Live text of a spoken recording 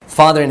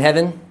Father in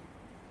heaven,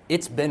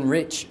 it's been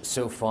rich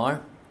so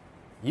far.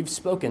 You've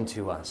spoken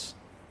to us.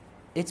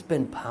 It's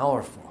been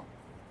powerful.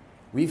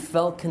 We've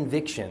felt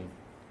conviction,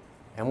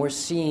 and we're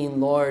seeing,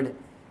 Lord,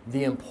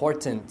 the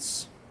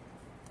importance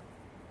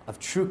of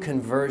true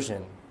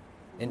conversion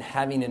in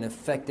having an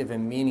effective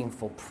and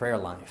meaningful prayer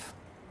life.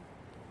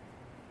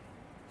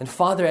 And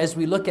Father, as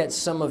we look at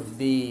some of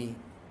the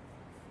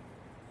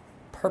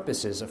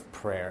purposes of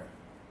prayer,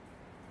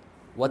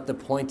 what the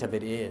point of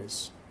it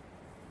is,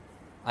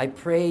 I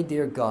pray,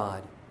 dear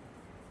God,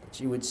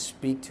 that you would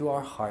speak to our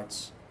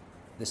hearts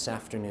this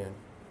afternoon,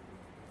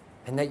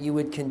 and that you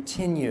would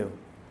continue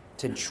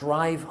to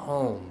drive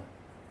home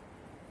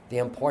the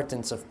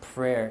importance of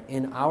prayer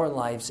in our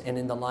lives and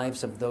in the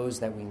lives of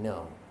those that we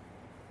know.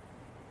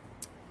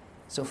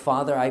 So,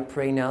 Father, I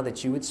pray now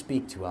that you would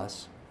speak to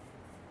us,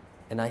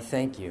 and I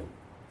thank you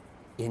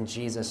in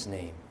Jesus'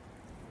 name.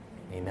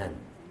 Amen.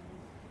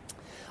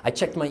 I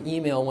checked my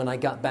email when I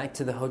got back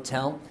to the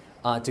hotel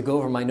to go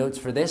over my notes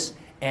for this,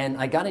 and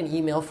I got an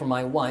email from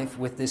my wife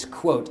with this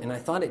quote, and I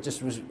thought it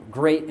just was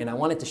great, and I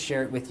wanted to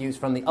share it with you. It's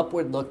from the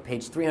Upward Look,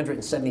 page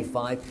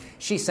 375.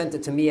 She sent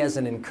it to me as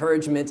an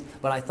encouragement,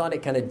 but I thought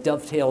it kind of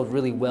dovetailed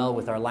really well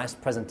with our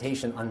last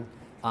presentation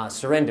on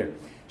surrender.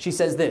 She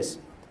says this: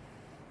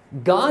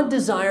 God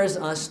desires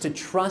us to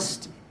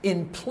trust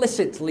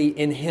implicitly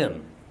in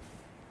Him,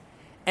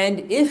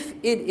 and if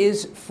it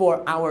is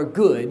for our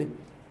good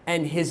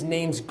and His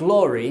name's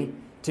glory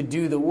to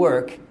do the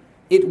work,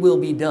 it will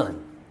be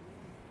done.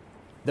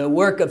 The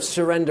work of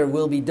surrender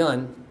will be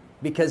done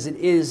because it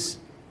is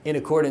in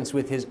accordance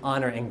with His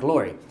honor and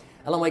glory.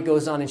 Ellen White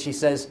goes on and she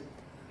says,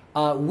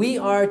 we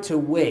are to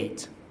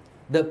wait.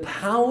 The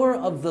power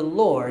of the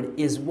Lord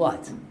is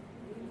what?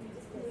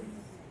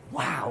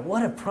 Wow,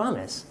 what a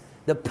promise.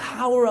 The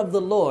power of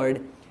the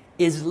Lord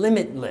is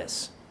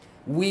limitless.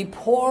 We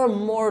poor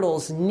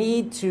mortals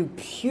need to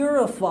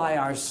purify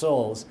our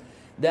souls,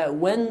 that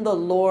when the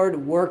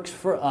Lord works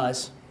for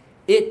us,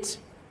 it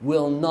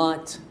will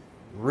not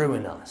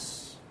ruin us.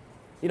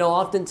 You know,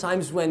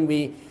 oftentimes when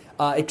we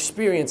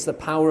experience the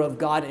power of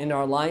God in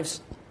our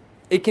lives,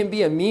 it can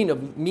be a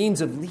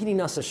means of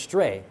leading us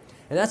astray.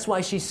 And that's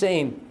why she's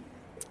saying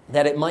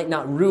that it might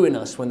not ruin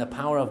us when the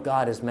power of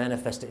God is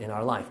manifested in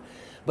our life.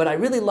 But I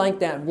really like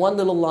that one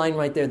little line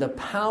right there. The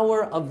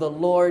power of the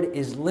Lord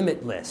is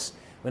limitless.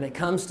 When it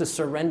comes to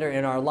surrender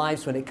in our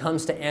lives, when it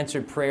comes to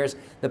answered prayers,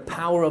 the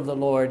power of the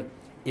Lord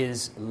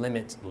is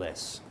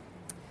limitless.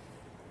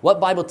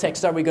 What Bible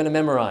text are we going to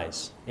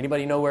memorize?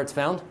 Anybody know where it's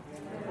found?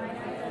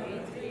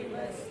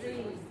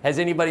 Has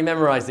anybody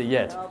memorized it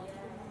yet?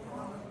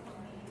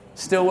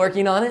 Still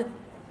working on it?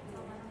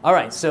 All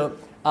right, so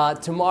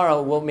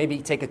tomorrow we'll maybe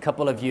take a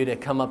couple of you to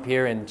come up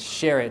here and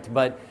share it,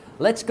 but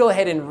let's go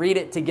ahead and read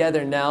it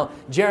together now.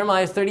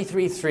 Jeremiah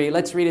 33:3,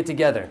 let's read it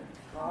together.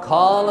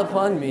 Call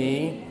upon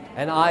me,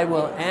 and I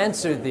will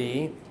answer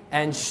thee,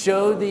 and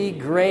show thee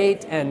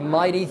great and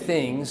mighty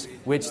things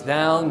which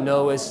thou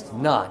knowest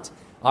not.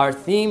 Our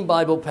theme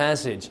Bible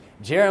passage,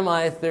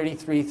 Jeremiah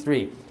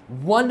 33:3.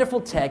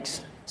 Wonderful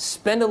text.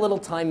 Spend a little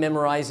time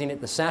memorizing it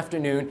this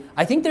afternoon.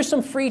 I think there's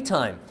some free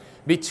time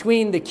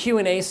between the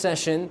Q&A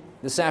session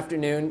this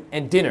afternoon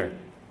and dinner.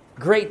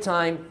 Great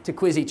time to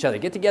quiz each other.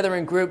 Get together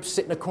in groups,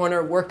 sit in a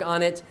corner, work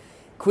on it,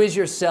 quiz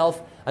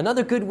yourself.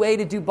 Another good way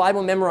to do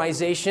Bible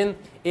memorization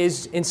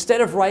is,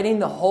 instead of writing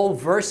the whole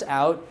verse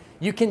out,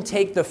 you can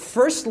take the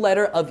first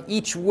letter of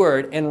each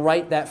word and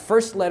write that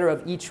first letter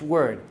of each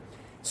word.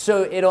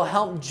 So it'll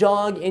help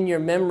jog in your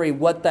memory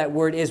what that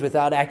word is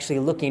without actually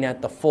looking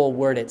at the full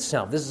word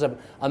itself. This is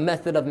a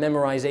method of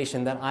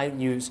memorization that I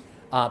use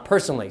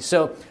personally.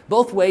 So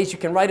both ways, you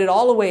can write it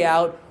all the way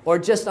out, or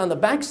just on the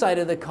back side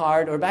of the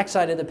card or back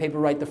side of the paper,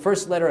 write the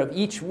first letter of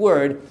each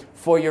word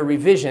for your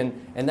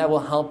revision, and that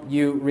will help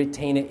you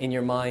retain it in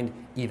your mind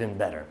even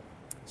better.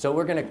 So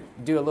we're going to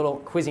do a little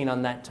quizzing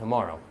on that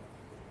tomorrow.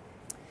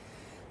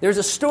 There's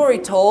a story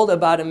told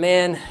about a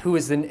man who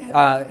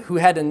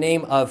had the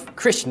name of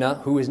Krishna,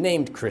 who was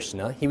named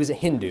Krishna. He was a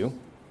Hindu.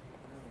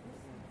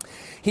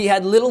 He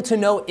had little to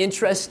no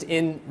interest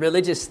in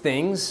religious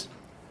things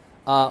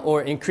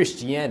or in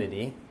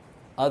Christianity,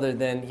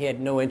 he had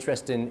no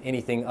interest in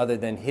anything other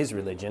than his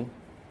religion.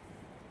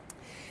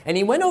 And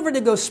he went over to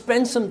go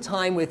spend some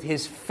time with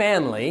his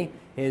family,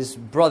 his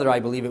brother, I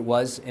believe it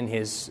was, and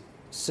his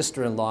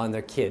sister-in-law and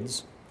their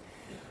kids,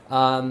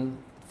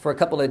 for a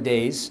couple of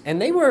days,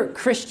 and they were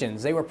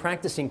Christians. They were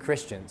practicing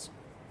Christians.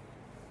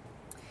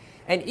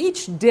 And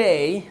each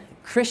day,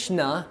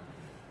 Krishna,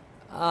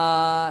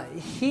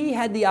 he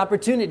had the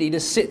opportunity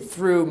to sit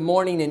through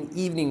morning and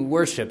evening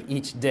worship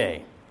each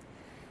day.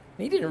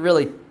 He didn't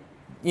really,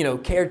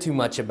 care too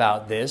much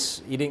about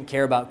this. He didn't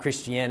care about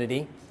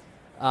Christianity.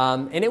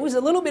 And it was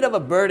a little bit of a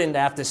burden to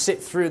have to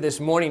sit through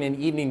this morning and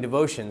evening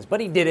devotions, but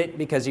he did it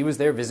because he was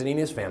there visiting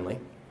his family.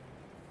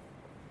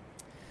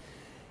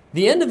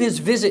 The end of his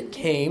visit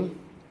came,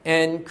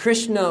 and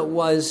Krishna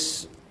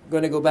was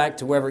going to go back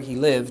to wherever he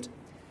lived.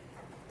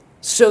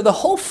 So the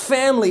whole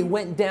family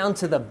went down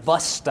to the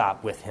bus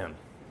stop with him.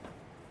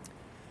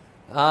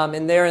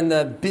 And they're in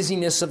the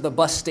busyness of the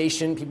bus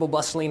station, people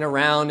bustling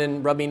around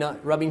and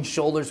rubbing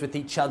shoulders with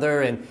each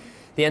other, and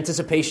the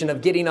anticipation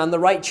of getting on the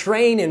right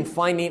train and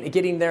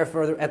getting there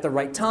at the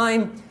right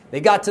time. They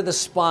got to the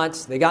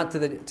spots, they got to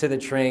the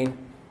train.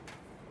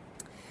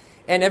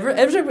 And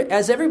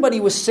as everybody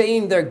was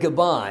saying their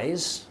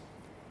goodbyes,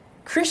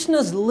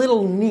 Krishna's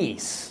little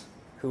niece,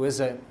 who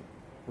was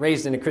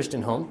raised in a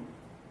Christian home,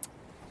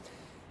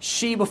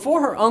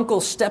 before her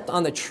uncle stepped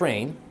on the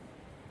train,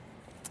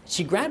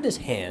 she grabbed his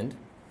hand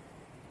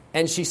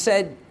and she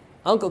said,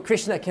 "Uncle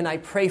Krishna, can I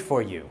pray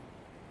for you?"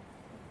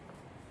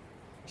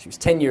 She was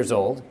 10 years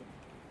old.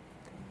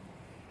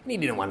 And he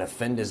didn't want to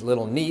offend his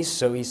little niece,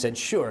 so he said,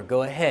 "Sure,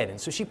 go ahead." And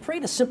so she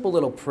prayed a simple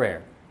little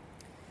prayer.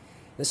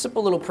 The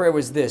simple little prayer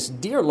was this: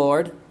 "Dear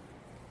Lord,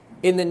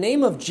 in the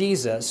name of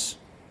Jesus,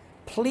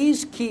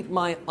 please keep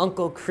my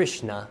Uncle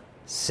Krishna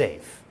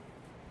safe.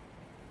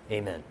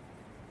 Amen."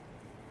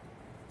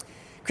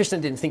 Krishna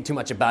didn't think too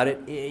much about it.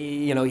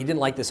 He didn't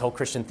like this whole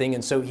Christian thing,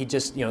 and so he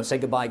just,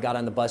 said goodbye, got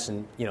on the bus,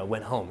 and,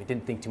 went home. He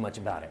didn't think too much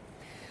about it.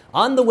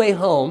 On the way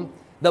home,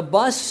 the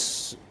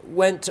bus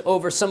went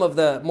over some of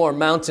the more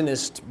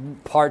mountainous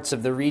parts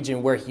of the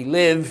region where he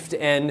lived,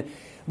 and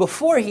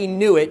before he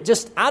knew it,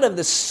 just out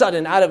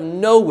of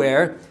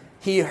nowhere,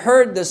 he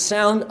heard the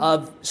sound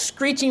of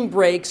screeching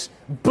brakes,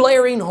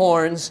 blaring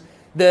horns,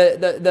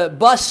 the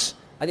bus,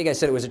 I think I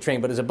said it was a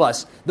train, but it was a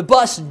bus, the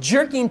bus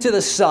jerking to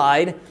the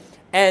side,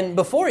 and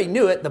before he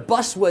knew it, the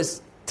bus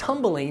was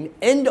tumbling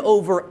end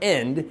over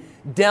end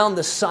down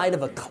the side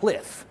of a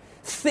cliff.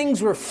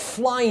 Things were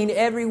flying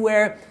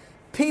everywhere.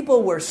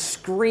 People were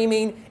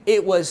screaming.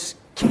 It was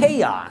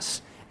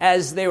chaos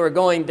as they were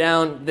going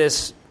down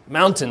this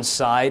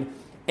mountainside,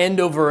 end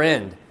over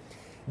end.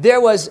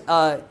 There was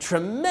a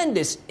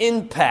tremendous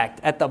impact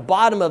at the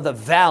bottom of the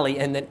valley,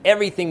 and then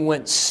everything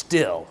went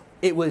still.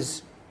 It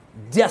was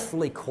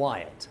deathly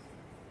quiet.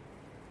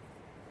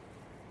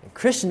 And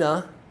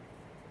Krishna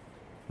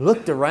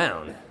looked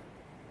around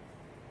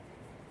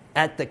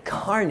at the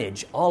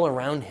carnage all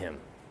around him.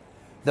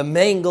 The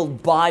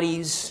mangled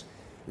bodies,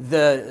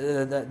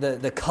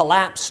 the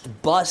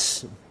collapsed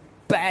bus,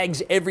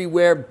 bags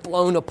everywhere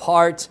blown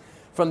apart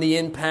from the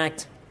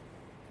impact.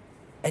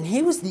 And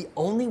he was the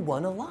only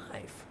one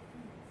alive.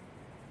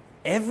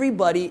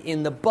 Everybody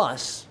in the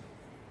bus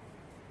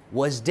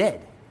was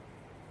dead.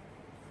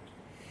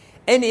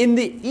 And in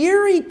the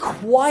eerie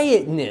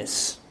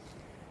quietness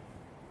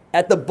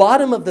at the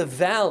bottom of the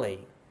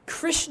valley,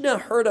 Krishna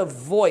heard a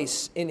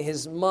voice in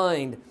his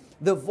mind,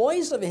 the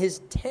voice of his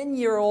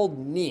 10-year-old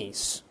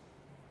niece.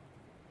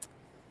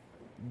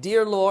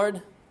 "Dear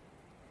Lord,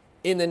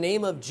 in the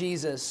name of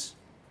Jesus,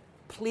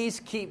 please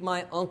keep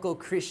my Uncle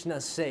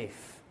Krishna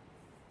safe.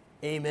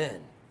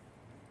 Amen."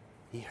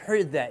 He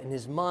heard that in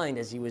his mind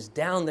as he was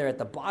down there at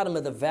the bottom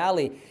of the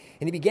valley,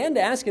 and he began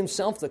to ask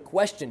himself the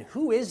question,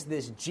 who is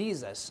this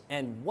Jesus,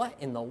 and what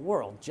in the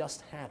world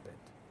just happened?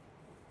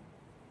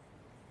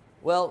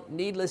 Well,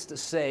 needless to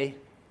say,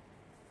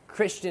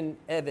 Christian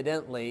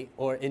evidently,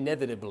 or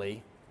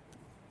inevitably,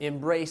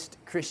 embraced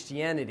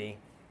Christianity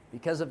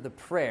because of the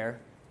prayer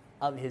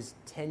of his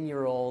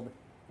 10-year-old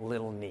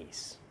little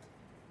niece.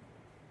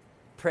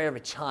 Prayer of a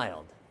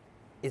child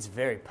is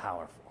very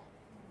powerful.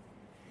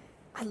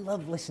 I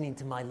love listening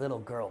to my little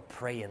girl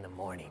pray in the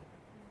morning.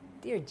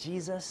 "Dear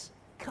Jesus,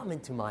 come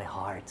into my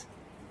heart.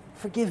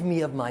 Forgive me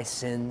of my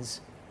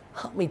sins.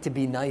 Help me to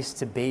be nice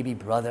to baby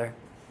brother.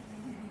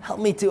 Help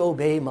me to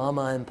obey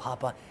Mama and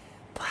Papa."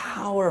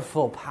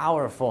 Powerful,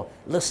 powerful,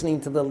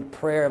 listening to the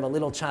prayer of a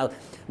little child.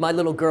 My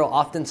little girl,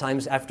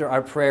 oftentimes after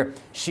our prayer,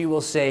 she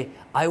will say,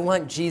 "I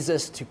want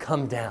Jesus to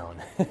come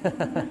down."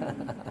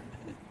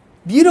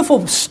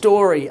 Beautiful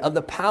story of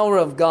the power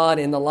of God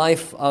in the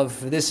life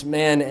of this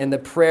man and the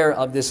prayer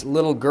of this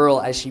little girl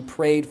as she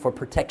prayed for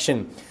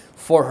protection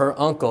for her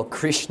uncle,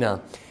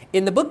 Krishna.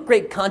 In the book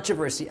Great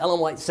Controversy, Ellen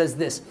White says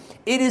this: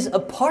 "It is a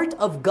part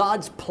of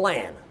God's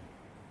plan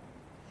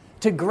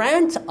to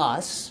grant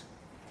us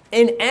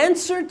in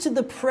answer to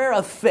the prayer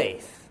of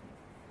faith,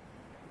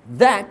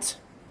 that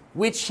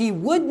which he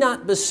would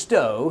not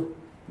bestow,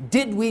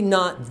 did we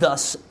not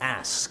thus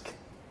ask."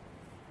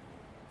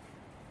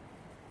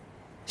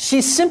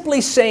 She's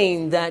simply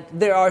saying that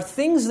there are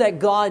things that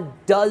God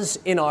does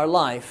in our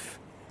life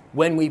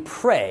when we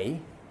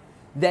pray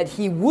that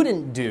he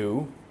wouldn't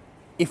do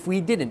if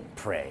we didn't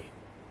pray,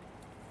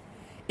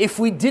 if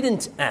we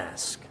didn't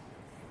ask.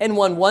 And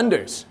one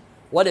wonders,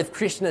 what if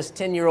Krishna's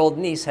 10-year-old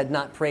niece had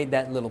not prayed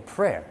that little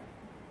prayer?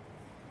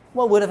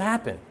 What would have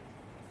happened?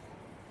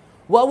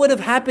 What would have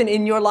happened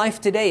in your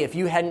life today if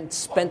you hadn't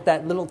spent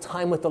that little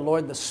time with the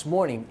Lord this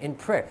morning in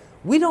prayer?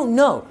 We don't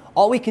know.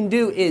 All we can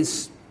do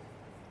is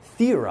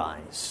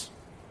theorize.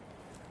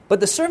 But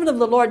the servant of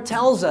the Lord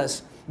tells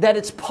us that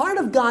it's part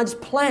of God's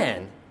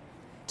plan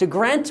to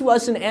grant to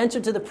us an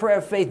answer to the prayer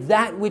of faith,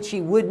 that which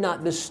he would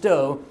not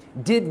bestow,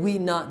 did we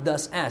not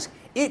thus ask.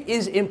 It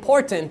is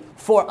important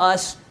for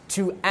us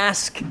to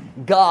ask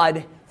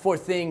God for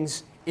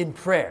things in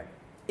prayer.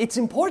 It's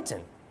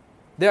important.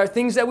 There are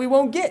things that we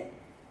won't get.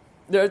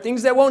 There are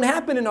things that won't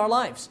happen in our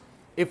lives.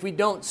 if we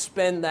don't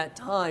spend that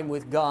time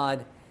with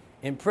God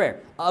in prayer.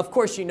 Of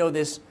course, you know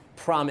this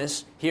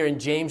promise here in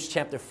James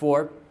chapter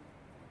 4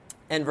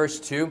 and verse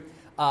 2.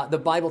 The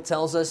Bible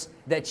tells us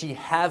that ye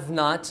have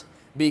not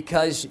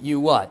because you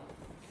what?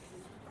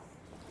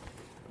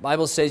 The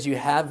Bible says you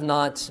have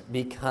not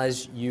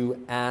because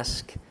you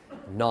ask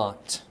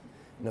not.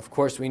 And of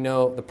course, we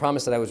know the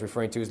promise that I was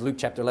referring to is Luke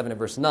chapter 11 and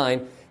verse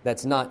 9.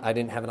 That's not, I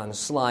didn't have it on the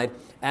slide.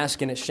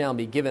 Ask and it shall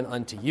be given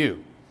unto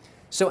you.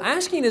 So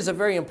asking is a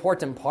very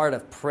important part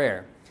of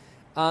prayer.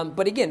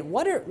 But again,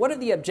 what are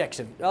the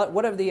objectives?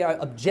 What are the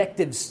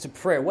objectives to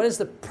prayer? What is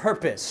the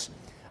purpose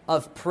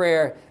of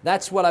prayer?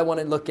 That's what I want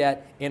to look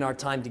at in our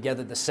time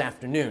together this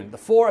afternoon. The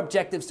 4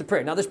 objectives to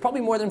prayer. Now, there's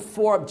probably more than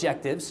 4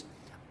 objectives.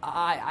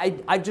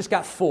 I've just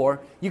got 4.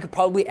 You could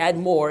probably add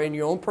more in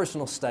your own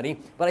personal study,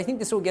 but I think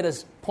this will get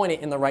us pointed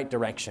in the right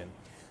direction.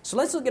 So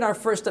let's look at our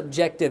first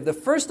objective. The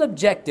first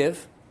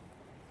objective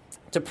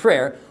to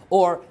prayer,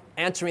 or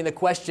answering the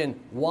question,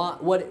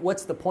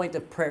 what's the point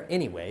of prayer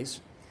anyways?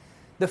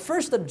 The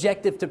first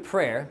objective to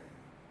prayer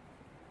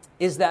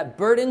is that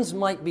burdens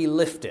might be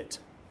lifted.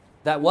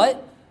 That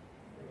what?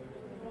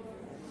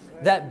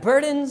 That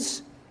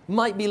burdens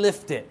might be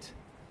lifted.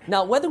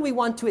 Now, whether we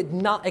want to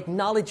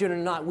acknowledge it or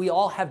not, we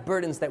all have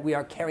burdens that we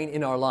are carrying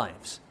in our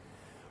lives.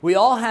 We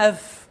all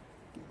have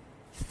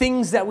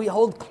things that we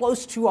hold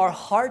close to our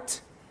heart,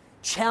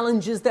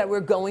 challenges that we're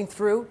going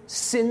through,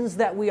 sins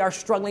that we are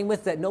struggling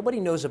with that nobody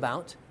knows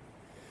about.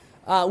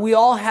 We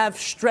all have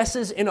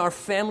stresses in our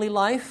family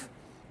life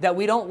that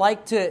we don't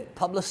like to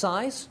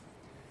publicize.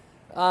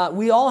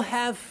 We all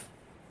have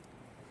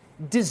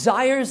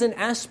desires and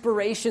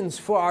aspirations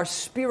for our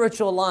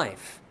spiritual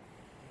life.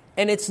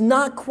 And it's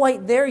not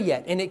quite there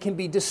yet, and it can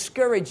be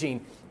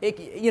discouraging.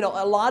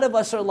 A lot of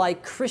us are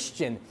like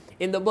Christian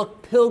in the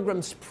book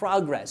Pilgrim's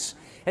Progress,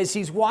 as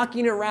he's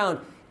walking around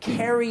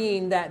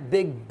carrying that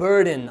big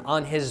burden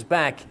on his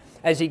back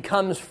as he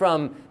comes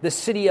from the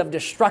city of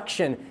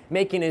destruction,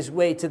 making his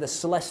way to the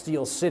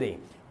celestial city.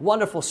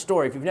 Wonderful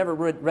story. If you've never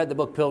read the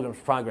book Pilgrim's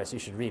Progress, you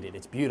should read it.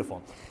 It's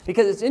beautiful.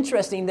 Because it's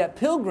interesting that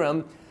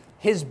Pilgrim,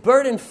 his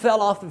burden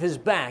fell off of his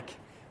back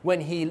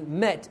when he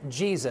met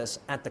Jesus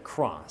at the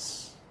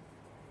cross.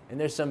 And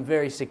there's some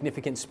very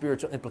significant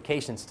spiritual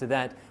implications to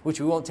that,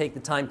 which we won't take the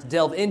time to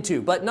delve into.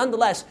 But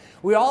nonetheless,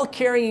 we're all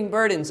carrying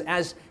burdens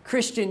as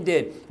Christian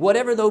did.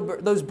 Whatever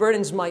those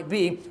burdens might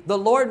be, the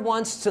Lord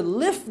wants to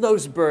lift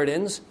those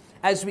burdens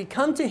as we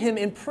come to Him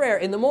in prayer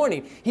in the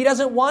morning. He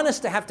doesn't want us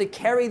to have to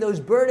carry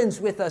those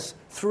burdens with us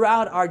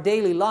throughout our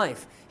daily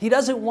life. He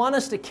doesn't want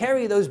us to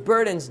carry those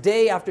burdens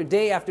day after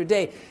day after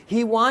day.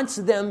 He wants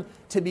them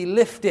to be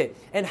lifted.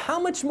 And how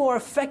much more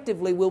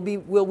effectively will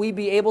we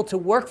be able to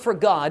work for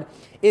God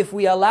if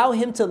we allow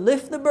Him to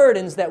lift the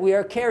burdens that we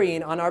are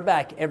carrying on our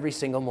back every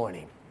single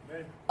morning?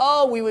 Amen.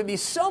 Oh, we would be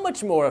so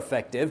much more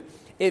effective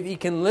if He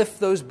can lift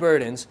those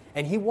burdens,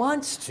 and He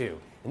wants to.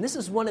 And this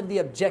is one of the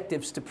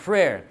objectives to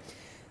prayer.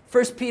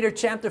 1 Peter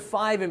chapter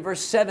 5 and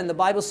verse 7, the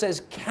Bible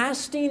says,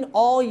 casting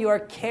all your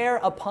care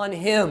upon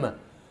Him,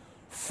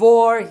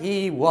 for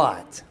He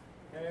what?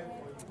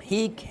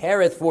 He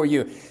careth for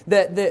you.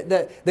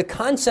 The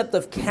concept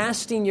of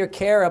casting your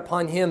care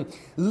upon Him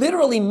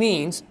literally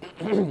means,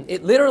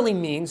 it literally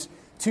means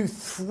to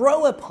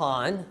throw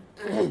upon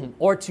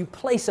or to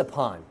place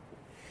upon.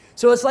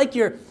 So it's like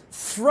you're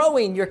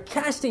throwing, you're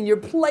casting, you're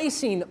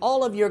placing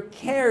all of your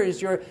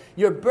cares,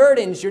 your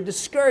burdens, your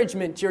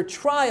discouragement, your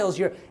trials,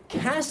 you're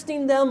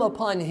casting them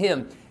upon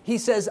Him. He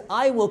says,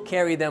 I will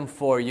carry them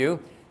for you.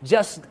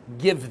 Just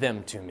give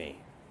them to me.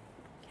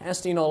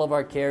 Casting all of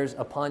our cares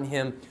upon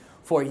Him,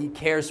 for He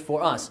cares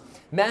for us.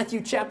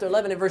 Matthew chapter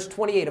 11 and verse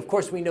 28, of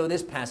course we know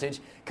this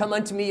passage. Come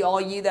unto me, all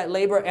ye that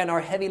labor and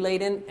are heavy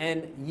laden,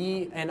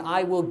 and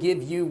I will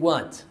give you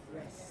what?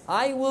 Rest.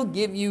 I will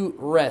give you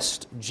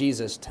rest,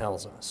 Jesus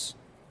tells us.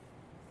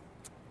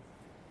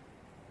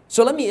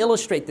 So let me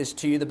illustrate this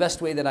to you the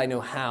best way that I know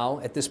how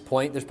at this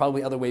point. There's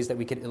probably other ways that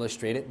we could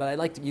illustrate it, but I'd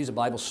like to use a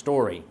Bible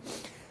story.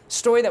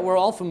 Story that we're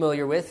all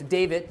familiar with.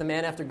 David, the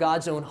man after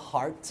God's own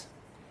heart,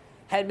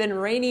 had been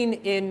reigning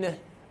in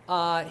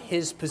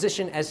his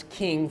position as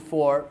king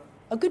for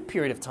a good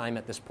period of time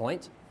at this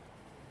point.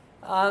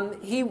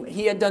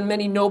 He had done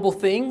many noble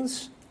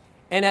things,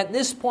 and at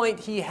this point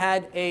he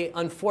had an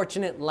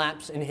unfortunate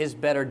lapse in his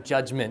better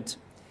judgment.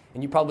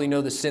 And you probably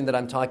know the sin that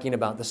I'm talking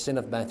about, the sin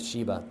of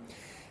Bathsheba.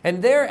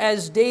 And there,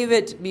 as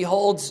David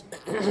beholds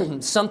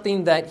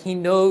something that he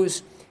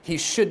knows he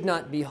should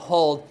not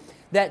behold,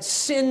 that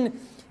sin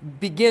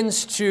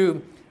begins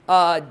to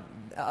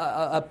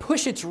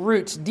push its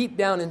roots deep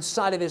down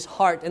inside of his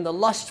heart, and the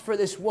lust for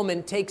this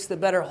woman takes the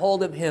better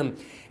hold of him.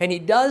 And he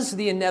does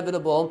the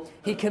inevitable.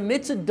 He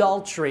commits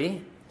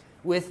adultery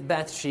with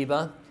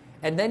Bathsheba,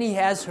 and then he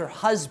has her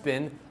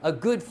husband, a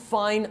good,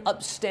 fine,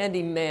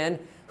 upstanding man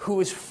who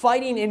is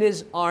fighting in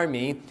his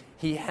army.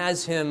 He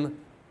has him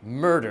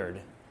murdered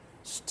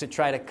to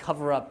try to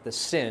cover up the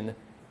sin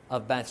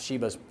of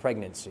Bathsheba's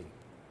pregnancy.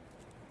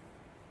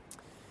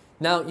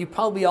 Now, you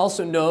probably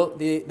also know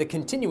the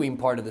continuing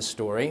part of the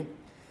story.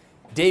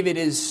 David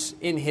is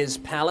in his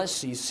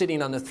palace. He's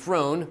sitting on the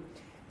throne.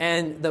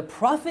 And the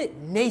prophet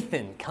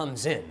Nathan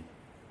comes in.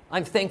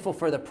 I'm thankful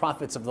for the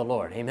prophets of the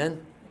Lord.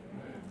 Amen?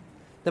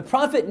 The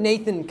prophet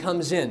Nathan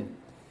comes in.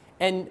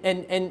 And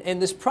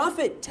this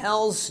prophet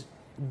tells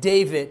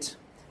David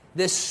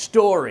this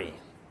story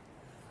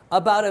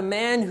about a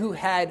man who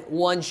had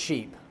one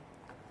sheep.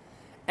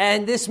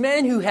 And this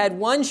man who had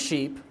one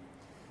sheep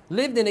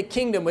lived in a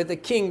kingdom with a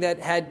king that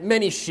had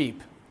many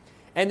sheep.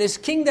 And this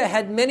king that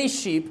had many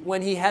sheep,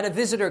 when he had a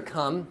visitor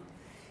come,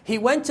 he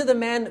went to the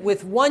man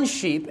with one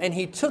sheep, and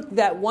he took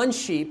that one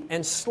sheep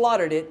and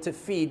slaughtered it to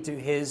feed to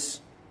his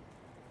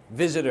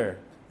visitor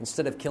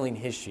instead of killing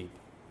his sheep.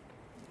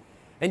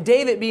 And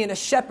David, being a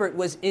shepherd,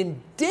 was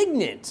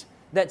indignant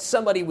that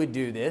somebody would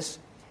do this,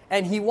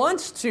 and he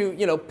wants to,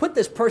 put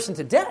this person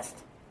to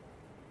death.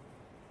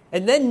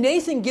 And then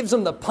Nathan gives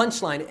him the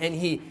punchline,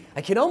 and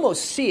I can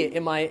almost see it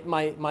in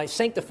my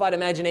sanctified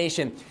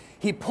imagination.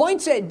 He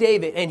points at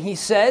David and he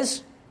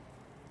says,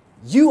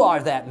 "You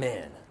are that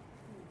man."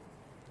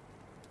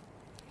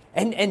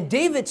 And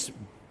David's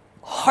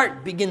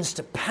heart begins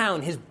to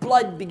pound. His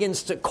blood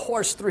begins to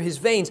course through his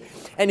veins.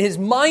 And his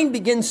mind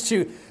begins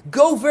to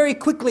go very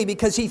quickly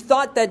because he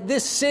thought that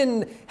this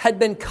sin had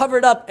been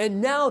covered up.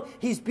 And now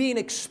he's being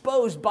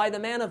exposed by the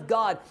man of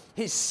God.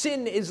 His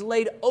sin is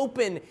laid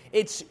open.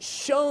 It's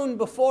shown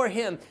before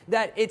him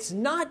that it's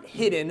not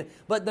hidden,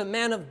 but the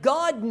man of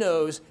God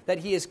knows that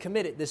he has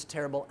committed this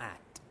terrible act.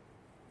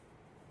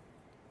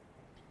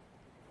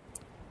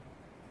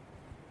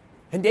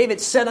 And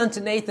David said unto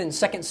Nathan,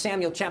 2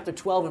 Samuel chapter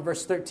 12 and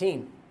verse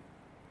 13,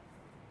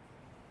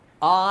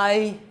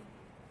 "I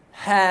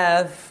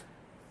have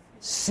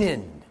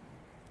sinned.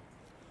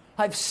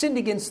 I've sinned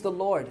against the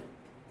Lord."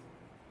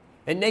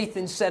 And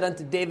Nathan said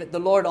unto David, "The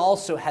Lord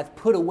also hath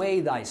put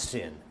away thy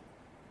sin.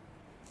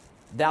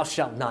 Thou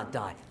shalt not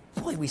die."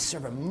 Boy, we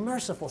serve a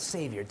merciful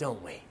Savior,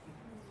 don't we?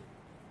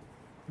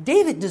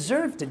 David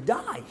deserved to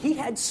die. He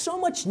had so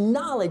much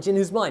knowledge in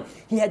his mind.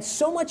 He had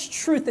so much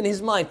truth in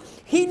his mind.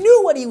 He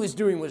knew what he was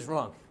doing was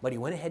wrong, but he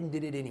went ahead and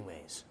did it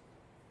anyways.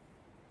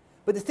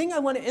 But the thing I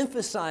want to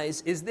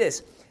emphasize is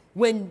this.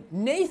 When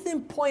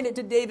Nathan pointed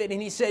to David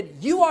and he said,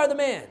 "You are the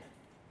man,"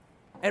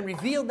 and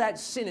revealed that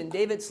sin in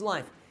David's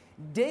life,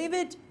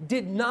 David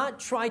did not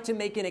try to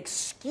make an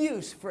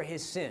excuse for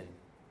his sin.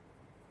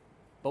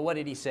 But what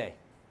did he say?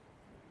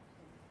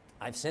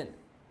 "I've sinned."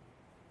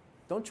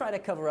 Don't try to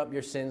cover up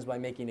your sins by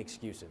making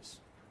excuses.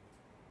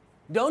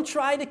 Don't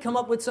try to come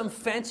up with some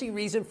fancy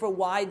reason for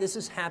why this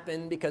has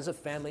happened, because of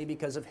family,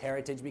 because of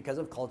heritage, because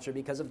of culture,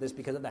 because of this,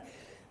 because of that.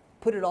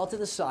 Put it all to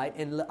the side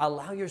and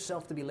allow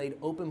yourself to be laid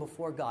open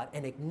before God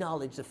and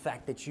acknowledge the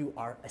fact that you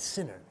are a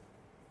sinner.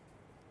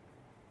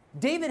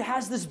 David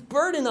has this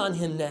burden on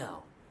him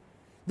now.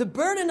 The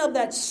burden of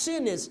that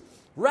sin is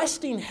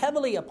resting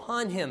heavily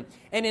upon him.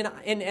 And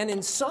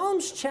in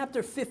Psalms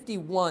chapter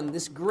 51,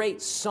 this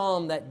great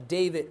psalm that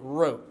David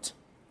wrote,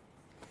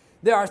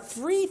 there are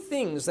three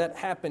things that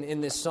happen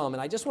in this psalm,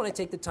 and I just want to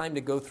take the time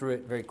to go through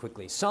it very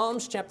quickly.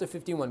 Psalms chapter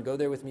 51, go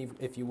there with me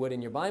if you would in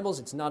your Bibles.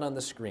 It's not on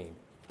the screen.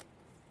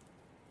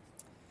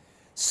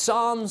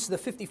 Psalms, the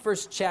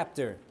 51st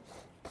chapter.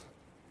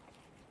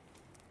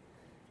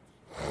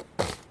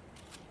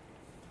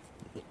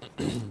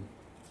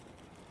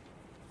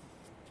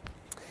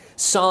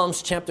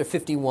 Psalms chapter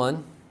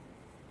 51.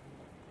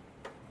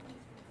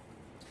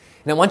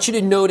 And I want you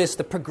to notice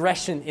the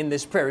progression in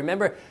this prayer.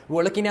 Remember,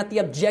 we're looking at the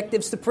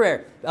objectives to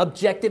prayer.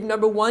 Objective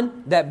number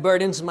one, that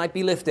burdens might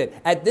be lifted.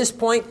 At this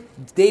point,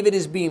 David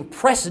is being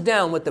pressed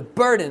down with the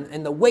burden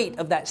and the weight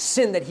of that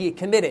sin that he had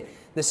committed.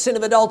 The sin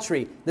of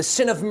adultery, the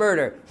sin of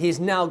murder. He's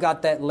now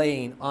got that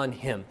laying on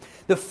him.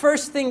 The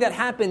first thing that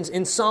happens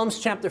in Psalms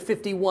chapter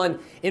 51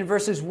 in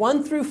verses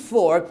 1 through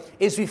 4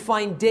 is we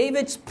find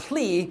David's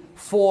plea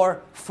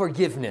for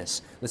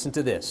forgiveness. Listen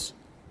to this.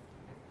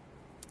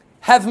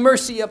 "Have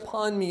mercy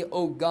upon me,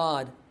 O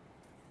God,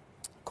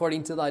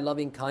 according to thy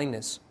loving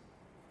kindness.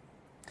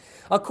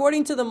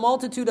 According to the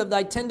multitude of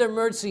thy tender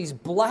mercies,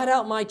 blot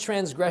out my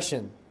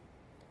transgression."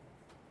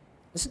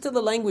 Listen to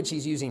the language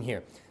he's using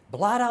here.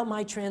 "Blot out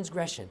my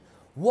transgression.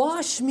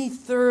 Wash me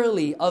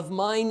thoroughly of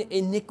mine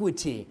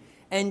iniquity,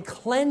 and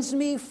cleanse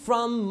me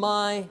from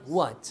my"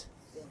 what?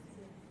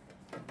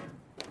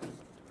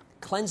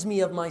 "Cleanse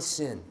me of my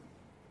sin.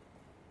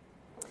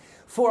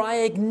 For I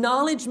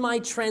acknowledge my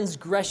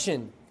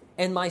transgression,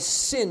 and my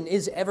sin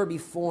is ever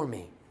before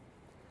me.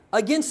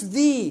 Against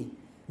thee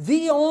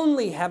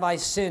only have I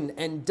sinned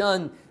and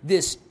done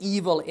this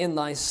evil in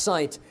thy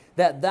sight,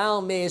 that thou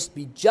mayest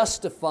be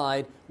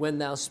justified when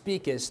thou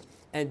speakest,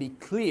 and be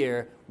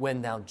clear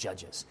when thou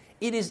judgest."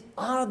 It is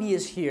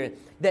obvious here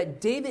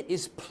that David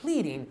is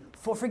pleading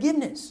for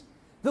forgiveness.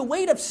 The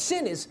weight of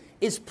sin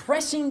is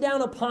pressing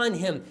down upon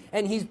him,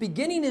 and he's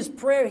beginning his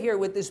prayer here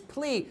with this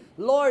plea,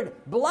 "Lord,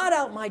 blot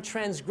out my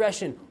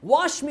transgression.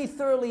 Wash me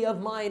thoroughly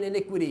of mine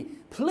iniquity.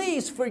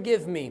 Please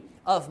forgive me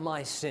of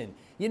my sin."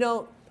 You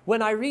know,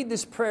 when I read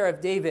this prayer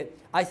of David,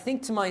 I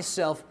think to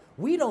myself,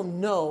 we don't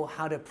know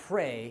how to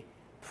pray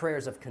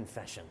prayers of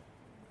confession.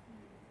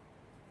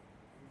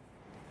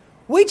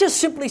 We just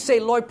simply say,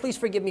 Lord, please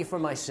forgive me for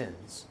my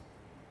sins.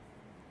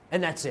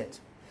 And that's it.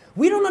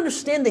 We don't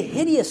understand the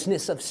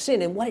hideousness of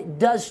sin and what it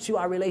does to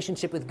our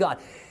relationship with God.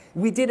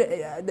 We did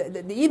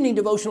the evening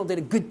devotional did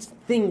a good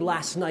thing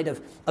last night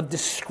of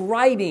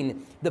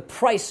describing the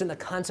price and the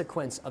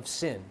consequence of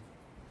sin.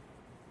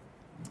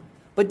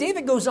 But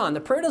David goes on. The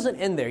prayer doesn't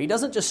end there. He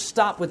doesn't just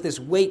stop with this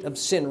weight of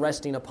sin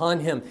resting upon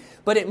him.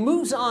 But it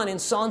moves on in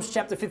Psalms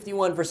chapter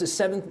 51, verses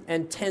 7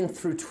 and 10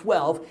 through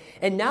 12.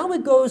 And now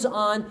it goes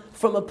on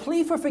from a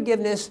plea for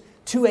forgiveness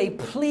to a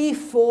plea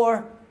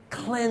for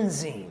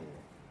cleansing.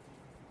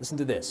 Listen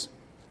to this.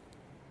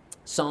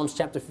 Psalms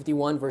chapter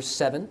 51, verse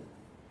 7.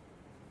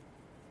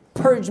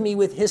 Purge me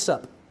with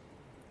hyssop,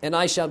 and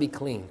I shall be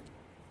clean.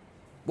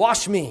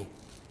 Wash me,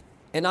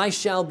 and I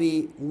shall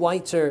be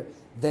whiter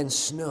than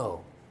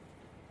snow.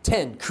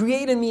 10.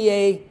 Create in me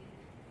a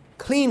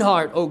clean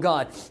heart, O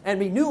God, and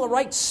renew a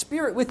right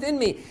spirit within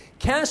me.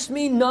 Cast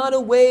me not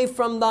away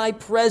from thy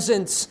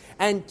presence,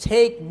 and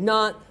take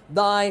not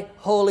thy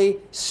Holy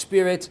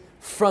Spirit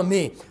from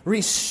me.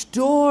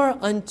 Restore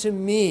unto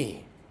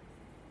me.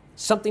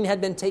 Something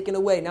had been taken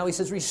away. Now he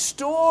says,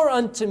 restore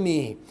unto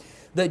me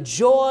the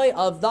joy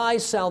of thy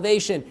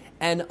salvation,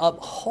 and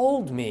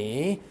uphold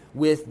me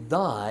with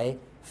thy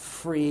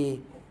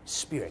free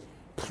spirit.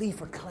 Plea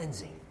for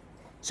cleansing.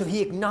 So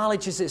he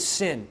acknowledges his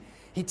sin.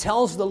 He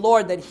tells the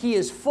Lord that he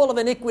is full of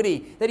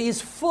iniquity, that he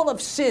is full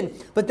of sin.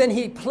 But then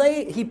he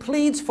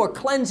pleads for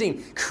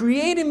cleansing.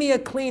 Create in me a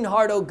clean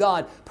heart, O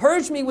God.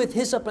 Purge me with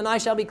hyssop, and I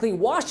shall be clean.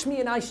 Wash me,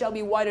 and I shall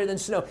be whiter than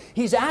snow.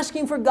 He's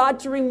asking for God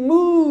to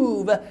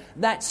remove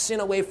that sin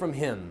away from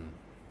him.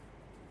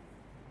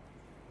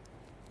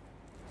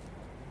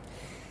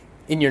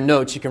 In your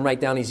notes, you can write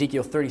down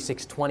Ezekiel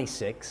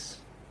 36:26.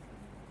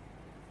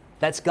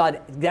 That's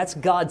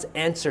God's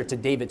answer to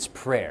David's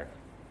prayer.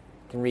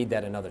 You can read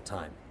that another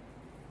time.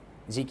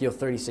 Ezekiel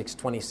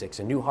 36:26.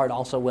 A new heart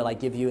also will I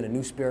give you, and a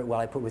new spirit will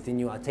I put within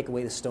you. I'll take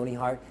away the stony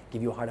heart,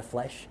 give you a heart of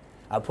flesh.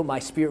 I'll put my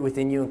spirit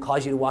within you and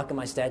cause you to walk in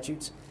my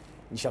statutes.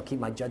 You shall keep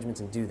my judgments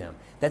and do them.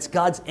 That's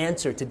God's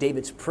answer to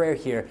David's prayer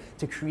here,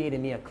 to create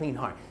in me a clean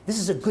heart. This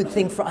is a good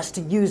thing for us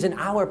to use in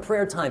our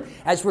prayer time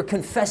as we're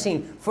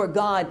confessing for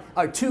God,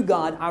 or to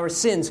God, our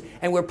sins.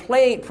 And we're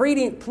praying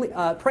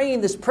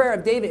this prayer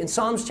of David in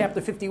Psalms chapter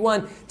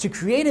 51, to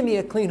create in me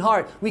a clean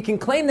heart. We can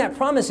claim that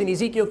promise in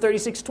Ezekiel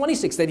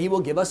 36:26, that he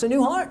will give us a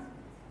new heart,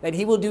 that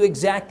he will do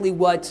exactly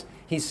what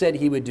he said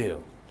he would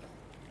do.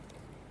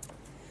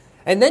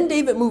 And then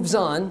David moves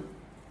on,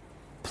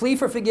 plea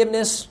for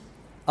forgiveness,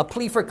 a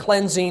plea for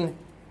cleansing,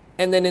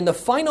 and then in the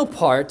final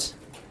part,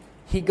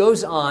 he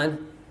goes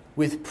on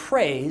with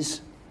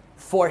praise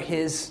for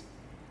his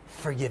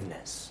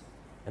forgiveness.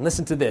 And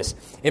listen to this.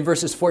 In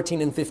verses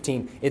 14 and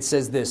 15, it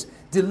says this,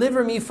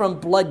 deliver me from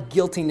blood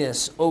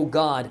guiltiness, O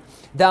God,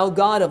 thou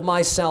God of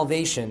my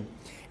salvation,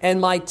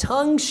 and my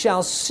tongue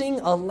shall sing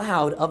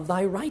aloud of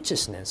thy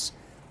righteousness.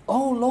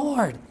 O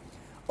Lord,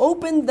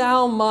 open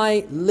thou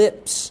my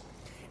lips,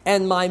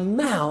 and my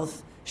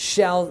mouth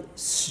shall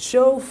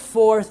show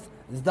forth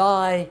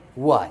thy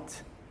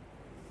what?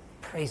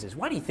 Praises.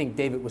 Why do you think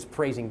David was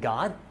praising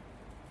God?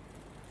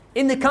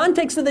 In the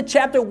context of the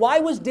chapter, why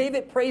was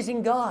David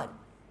praising God?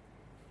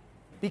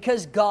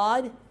 Because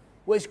God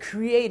was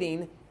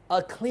creating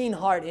a clean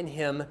heart in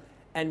him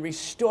and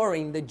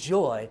restoring the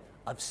joy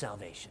of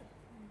salvation.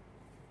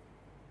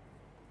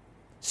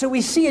 So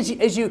we see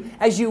as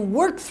you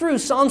work through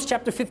Psalms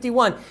chapter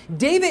 51,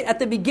 David at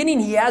the beginning,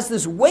 he has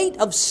this weight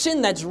of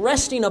sin that's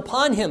resting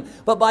upon him.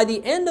 But by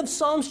the end of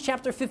Psalms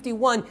chapter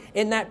 51,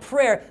 in that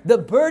prayer, the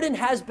burden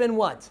has been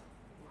what?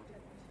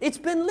 It's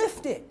been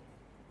lifted.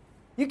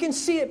 You can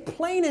see it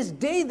plain as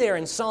day there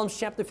in Psalms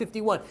chapter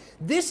 51.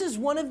 This is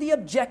one of the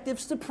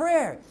objectives to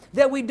prayer,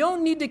 that we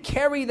don't need to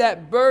carry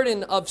that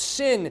burden of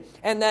sin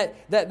and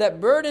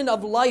that burden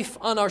of life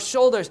on our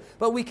shoulders,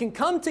 but we can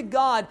come to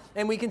God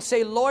and we can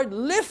say, Lord,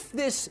 lift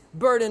this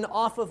burden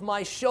off of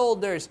my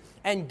shoulders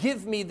and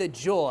give me the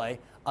joy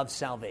of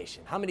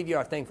salvation. How many of you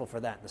are thankful for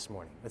that this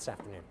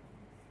afternoon?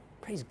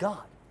 Praise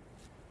God.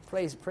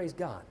 Praise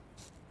God.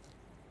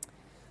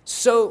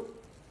 So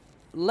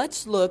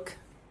let's look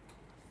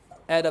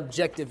at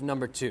objective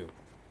number 2.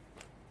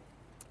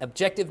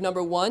 Objective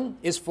number 1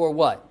 is for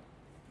what?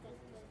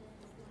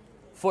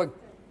 For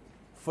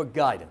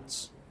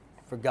guidance.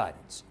 For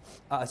guidance.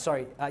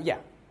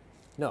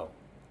 No.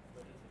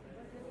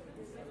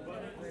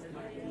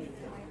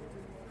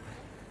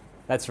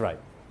 That's right.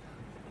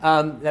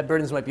 That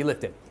burdens might be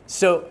lifted.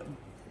 So,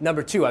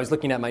 number 2, I was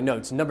looking at my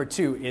notes. Number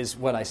 2 is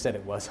what I said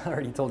it was. I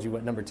already told you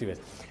what number 2 is.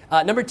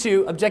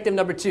 Objective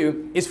number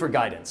 2 is for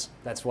guidance.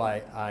 That's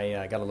why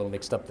I got a little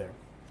mixed up there.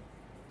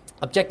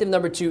 Objective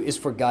number 2 is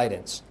for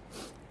guidance.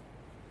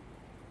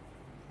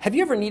 Have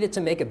you ever needed to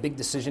make a big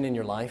decision in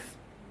your life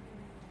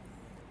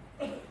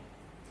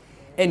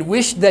and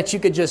wished that you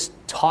could just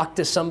talk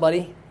to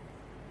somebody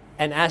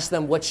and ask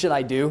them, what should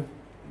I do?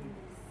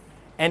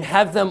 And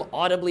have them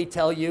audibly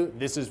tell you,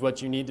 this is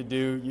what you need to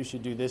do, you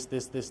should do this.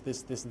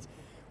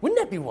 Wouldn't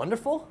that be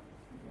wonderful?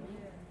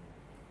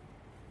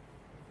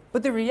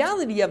 But the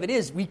reality of it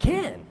is, we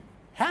can.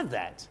 have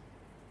that.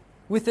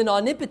 With an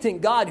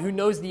omnipotent God who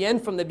knows the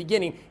end from the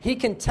beginning, he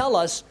can tell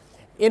us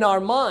in our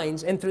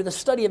minds and through the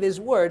study of his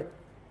word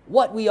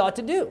what we ought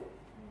to do.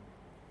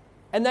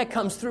 And that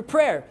comes through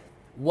prayer.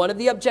 One of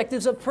the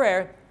objectives of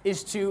prayer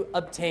is to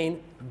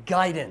obtain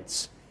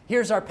guidance.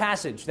 Here's our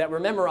passage that we're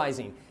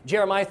memorizing.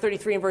 Jeremiah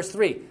 33 and verse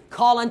 3.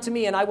 Call unto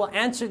me, and I will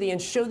answer thee,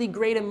 and show thee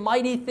great and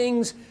mighty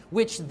things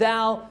which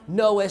thou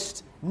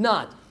knowest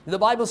not. The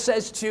Bible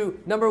says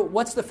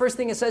what's the first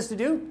thing it says to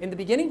do in the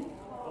beginning?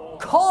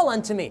 Call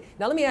unto me.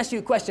 Now let me ask you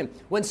a question.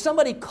 When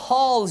somebody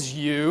calls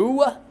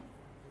you,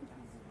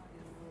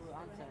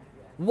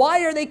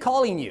 why are they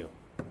calling you?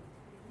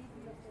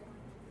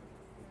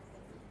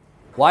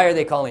 Why are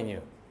they calling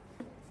you?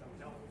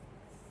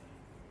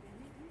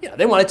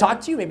 They want to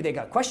talk to you. Maybe they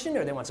got a question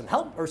or they want some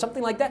help or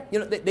something like that.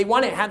 They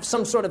want to have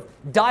some sort of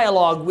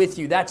dialogue with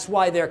you. That's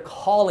why they're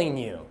calling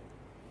you.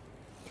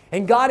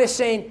 And God is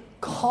saying,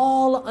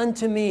 call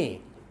unto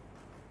me,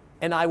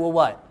 and I will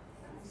what?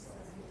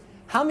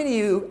 How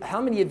many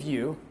of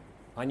you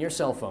on your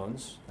cell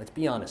phones, let's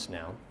be honest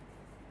now,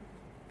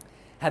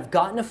 have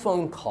gotten a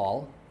phone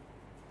call,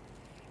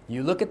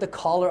 you look at the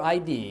caller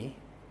ID,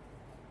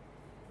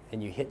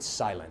 and you hit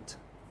silent?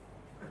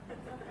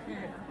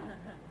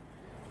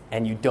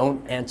 And you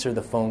don't answer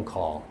the phone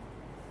call.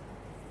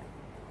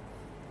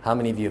 How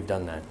many of you have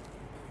done that?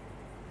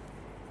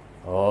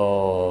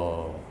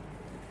 Oh,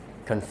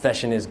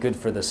 confession is good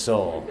for the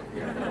soul.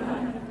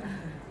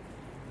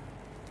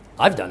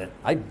 I've done it.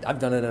 I've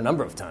done it a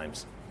number of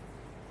times.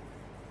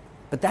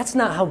 But that's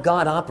not how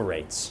God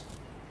operates.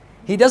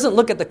 He doesn't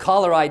look at the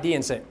caller ID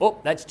and say, oh,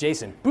 that's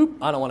Jason. Boop,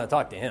 I don't want to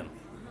talk to him.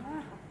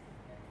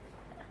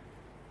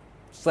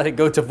 Just let it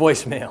go to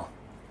voicemail.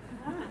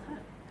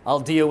 I'll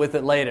deal with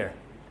it later.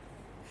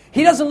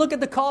 He doesn't look at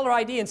the caller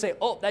ID and say,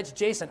 oh, that's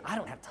Jason. I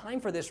don't have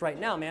time for this right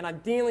now, man. I'm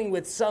dealing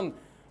with some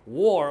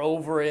war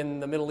over in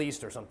the Middle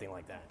East or something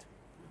like that.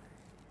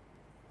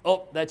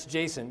 Oh, that's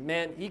Jason.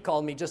 Man, he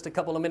called me just a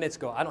couple of minutes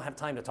ago. I don't have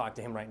time to talk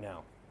to him right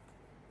now.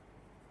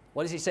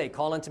 What does he say?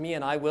 Call unto me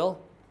and I will?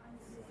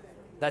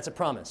 That's a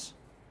promise.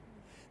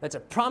 That's a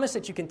promise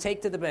that you can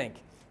take to the bank.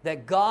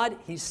 That God,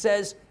 he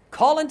says,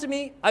 call unto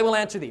me, I will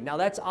answer thee. Now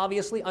that's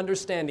obviously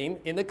understanding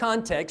in the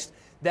context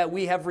that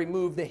we have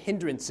removed the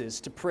hindrances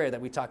to prayer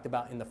that we talked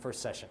about in the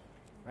first session.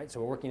 Right?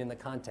 So we're working in the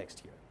context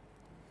here.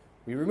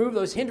 We remove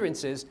those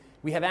hindrances,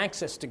 we have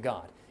access to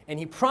God. And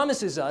he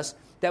promises us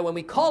that when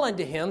we call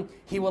unto him,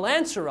 he will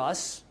answer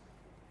us,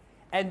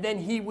 and then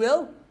he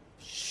will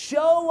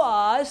show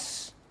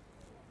us,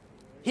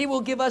 he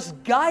will give us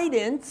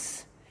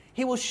guidance,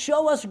 he will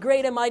show us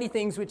great and mighty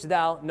things which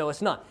thou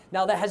knowest not.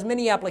 Now that has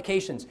many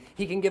applications.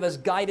 He can give us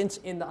guidance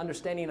in the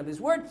understanding of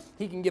his word.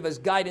 He can give us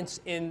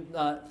guidance in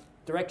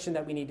direction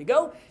that we need to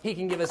go. He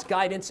can give us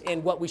guidance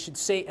in what we should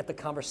say at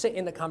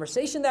in the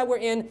conversation that we're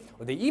in,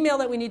 or the email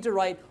that we need to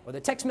write, or the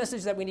text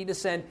message that we need to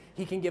send.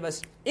 He can give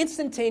us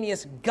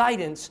instantaneous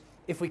guidance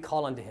if we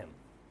call unto him.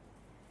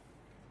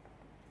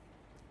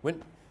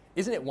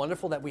 Isn't it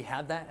wonderful that we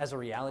have that as a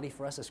reality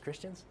for us as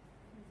Christians?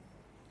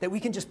 That we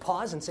can just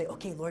pause and say,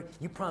 okay, Lord,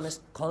 you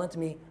promised, call unto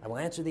me, I will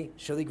answer thee,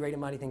 show thee great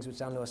and mighty things which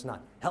thou knowest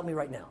not. Help me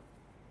right now.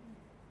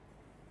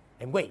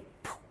 And wait,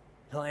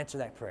 he'll answer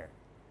that prayer.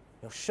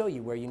 He'll show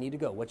you where you need to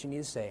go, what you need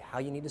to say, how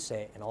you need to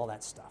say it, and all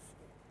that stuff.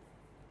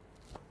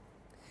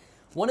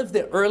 One of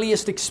the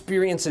earliest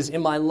experiences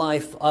in my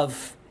life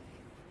of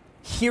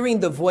hearing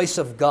the voice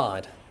of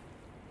God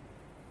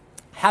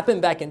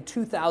happened back in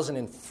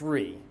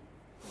 2003.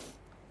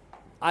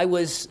 I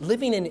was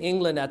living in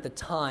England at the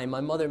time.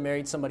 My mother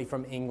married somebody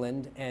from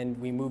England, and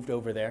we moved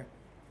over there.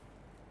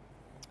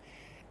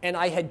 And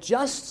I had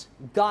just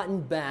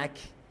gotten back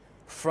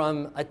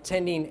from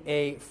attending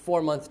a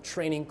 4-month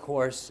training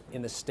course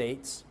in the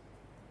States.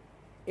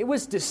 It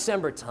was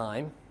December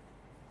time,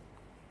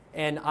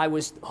 and I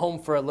was home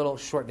for a little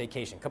short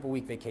vacation,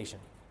 couple-week vacation.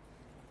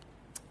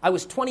 I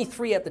was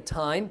 23 at the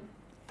time,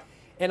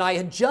 and I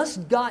had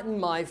just gotten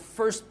my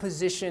first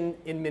position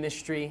in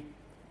ministry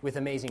with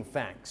Amazing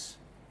Facts,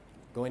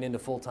 going into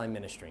full-time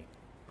ministry.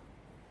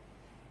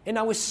 And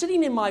I was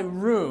sitting in my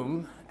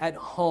room at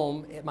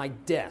home at my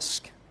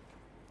desk,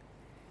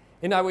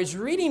 and I was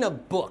reading a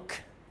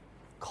book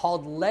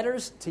called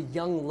Letters to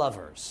Young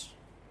Lovers.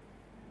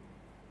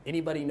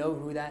 Anybody know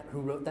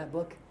who wrote that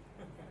book?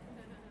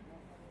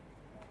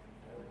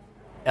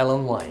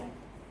 Ellen White.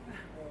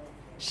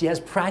 She has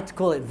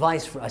practical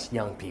advice for us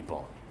young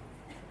people.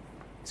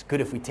 It's good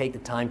if we take the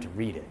time to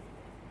read it.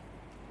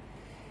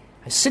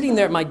 I was sitting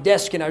there at my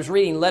desk and I was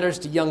reading Letters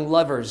to Young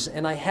Lovers,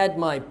 and I had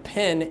my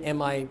pen and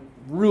my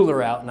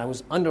ruler out and I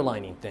was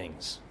underlining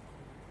things.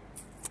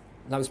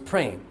 And I was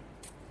praying.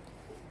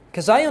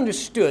 Because I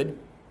understood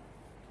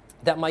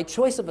that my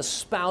choice of a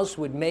spouse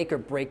would make or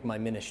break my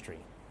ministry.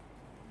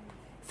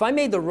 If I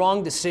made the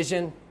wrong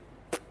decision,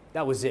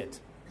 that was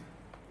it.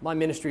 My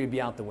ministry would be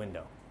out the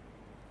window.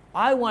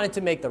 I wanted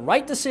to make the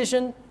right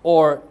decision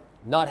or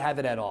not have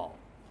it at all.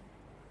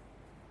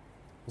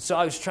 And so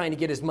I was trying to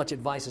get as much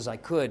advice as I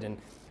could and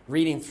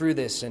reading through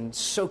this and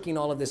soaking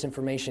all of this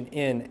information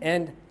in.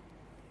 And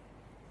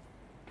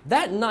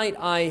that night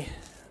I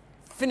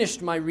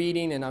finished my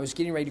reading and I was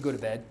getting ready to go to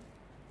bed.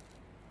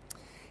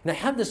 And I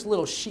have this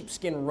little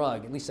sheepskin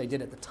rug, at least I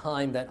did at the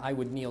time, that I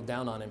would kneel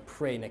down on and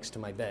pray next to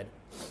my bed.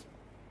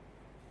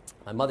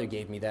 My mother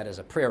gave me that as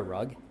a prayer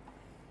rug.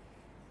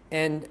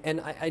 And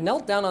I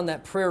knelt down on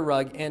that prayer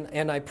rug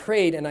and I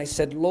prayed and I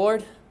said,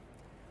 Lord,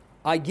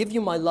 I give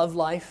you my love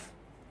life.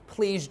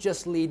 Please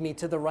just lead me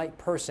to the right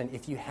person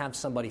if you have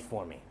somebody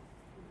for me.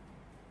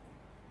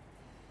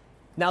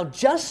 Now,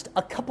 just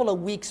a couple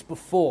of weeks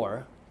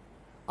before,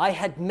 I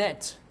had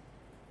met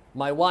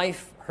my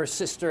wife, her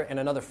sister, and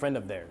another friend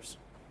of theirs.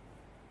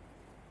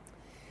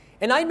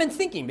 And I'd been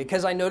thinking,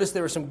 because I noticed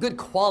there were some good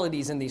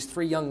qualities in these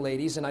three young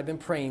ladies, and I've been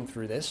praying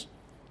through this.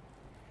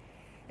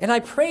 And I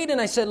prayed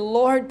and I said,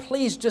 Lord,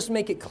 please just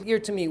make it clear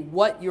to me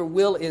what your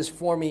will is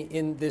for me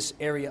in this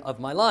area of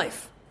my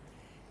life.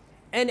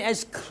 And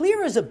as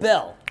clear as a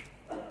bell,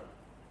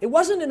 it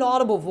wasn't an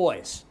audible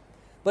voice,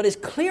 but as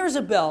clear as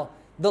a bell,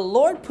 the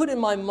Lord put in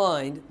my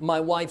mind my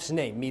wife's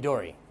name,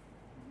 Midori.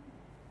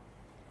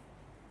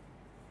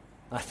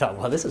 I thought,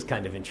 well, this is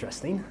kind of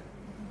interesting.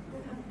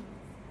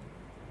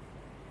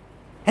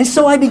 And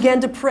so I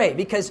began to pray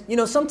because,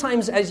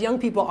 sometimes as young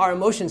people, our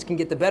emotions can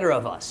get the better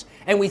of us.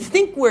 And we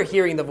think we're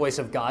hearing the voice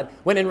of God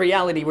when in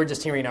reality, we're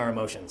just hearing our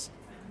emotions.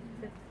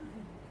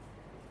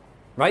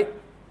 Right?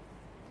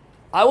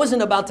 I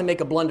wasn't about to make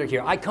a blunder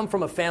here. I come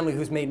from a family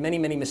who's made many,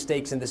 many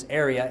mistakes in this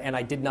area, and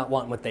I did not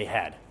want what they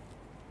had.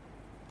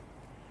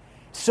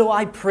 So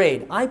I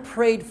prayed. I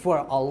prayed for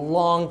a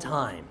long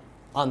time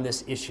on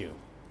this issue.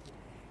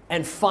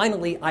 And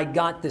finally, I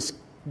got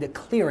the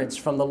clearance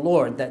from the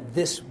Lord that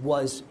this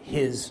was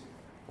His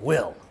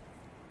will.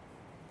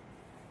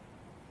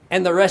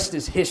 And the rest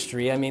is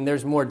history. I mean,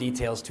 there's more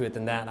details to it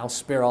than that. I'll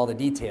spare all the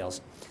details.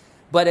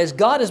 But as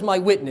God is my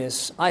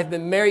witness, I've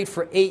been married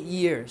for 8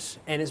 years,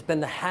 and it's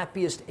been the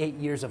happiest 8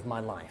 years of my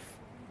life.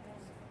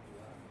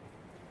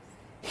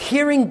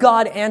 Hearing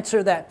God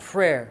answer that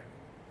prayer,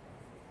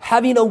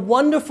 having a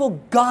wonderful,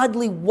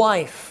 godly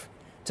wife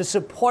to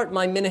support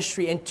my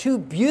ministry, and 2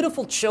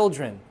 beautiful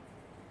children,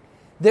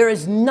 there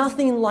is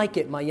nothing like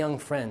it, my young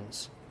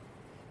friends,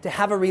 to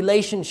have a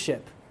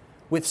relationship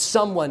with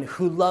someone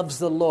who loves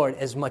the Lord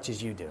as much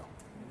as you do.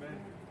 Amen.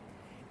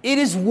 It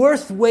is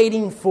worth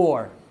waiting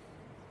for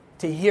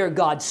to hear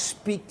God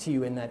speak to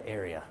you in that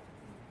area.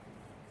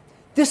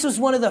 This was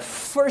one of the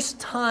first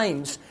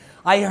times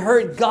I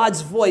heard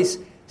God's voice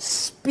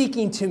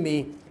speaking to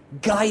me,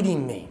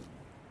 guiding me.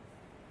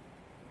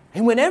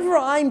 And whenever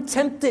I'm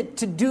tempted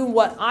to do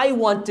what I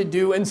want to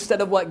do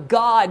instead of what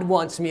God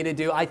wants me to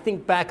do, I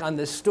think back on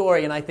this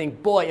story and I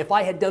think, boy, if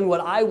I had done what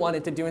I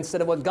wanted to do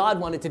instead of what God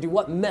wanted to do,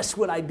 what mess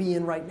would I be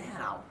in right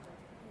now?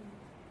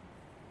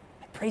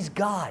 I praise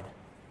God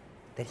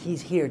that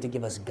He's here to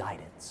give us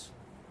guidance.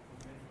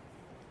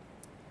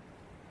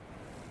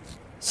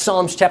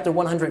 Psalms chapter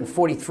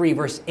 143,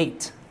 verse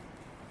 8.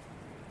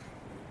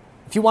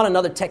 If you want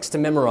another text to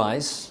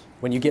memorize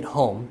when you get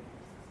home,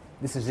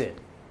 this is it.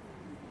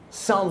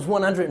 Psalms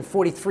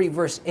 143,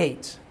 verse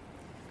 8.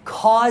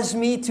 Cause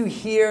me to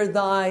hear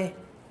thy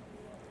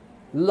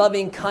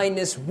loving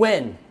kindness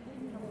when?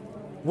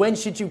 When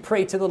should you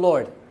pray to the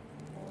Lord?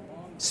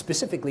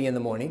 Specifically in the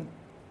morning.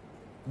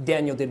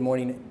 Daniel did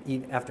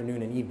morning,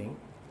 afternoon, and evening.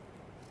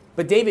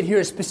 But David here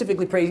is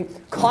specifically praying,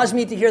 cause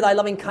me to hear thy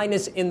loving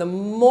kindness in the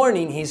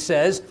morning, he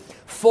says,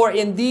 for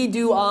in thee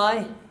do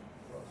I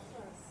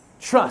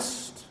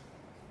trust.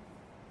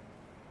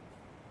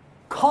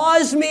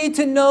 Cause me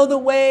to know the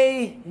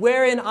way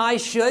wherein I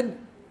should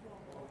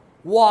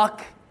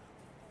walk,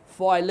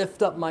 for I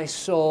lift up my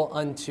soul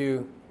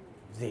unto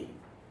thee.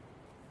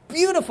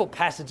 Beautiful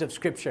passage of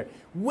Scripture.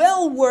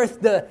 Well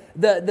worth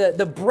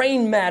the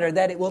brain matter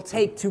that it will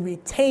take to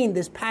retain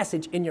this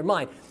passage in your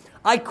mind.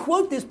 I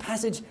quote this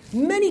passage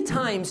many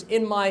times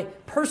in my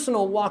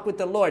personal walk with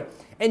the Lord.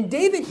 And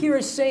David here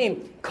is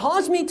saying,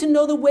 cause me to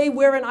know the way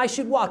wherein I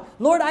should walk.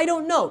 Lord, I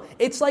don't know.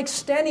 It's like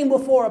standing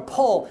before a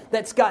pole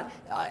that's got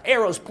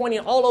arrows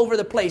pointing all over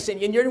the place.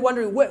 And you're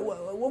wondering,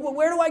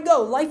 where do I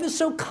go? Life is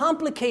so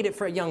complicated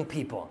for young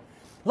people.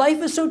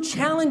 Life is so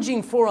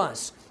challenging for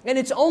us. And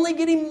it's only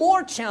getting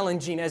more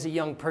challenging as a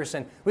young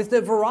person with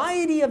the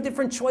variety of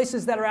different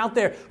choices that are out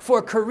there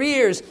for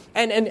careers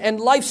and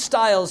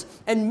lifestyles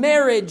and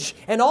marriage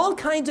and all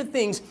kinds of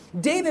things.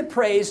 David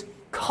prays,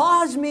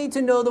 cause me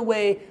to know the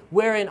way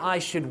wherein I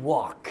should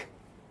walk.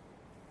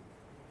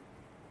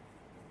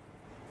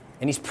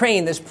 And he's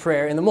praying this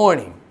prayer in the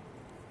morning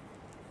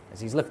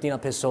as he's lifting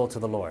up his soul to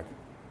the Lord.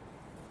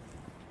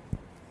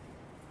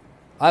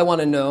 I want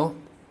to know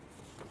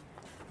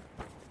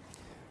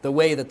the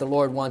way that the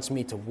Lord wants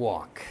me to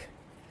walk.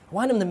 I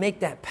want Him to make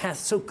that path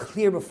so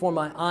clear before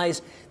my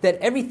eyes that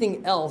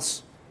everything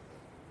else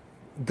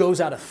goes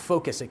out of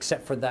focus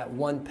except for that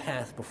one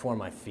path before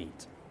my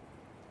feet.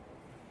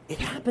 It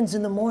happens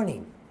in the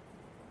morning.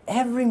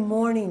 Every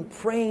morning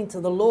praying to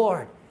the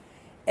Lord.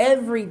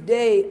 Every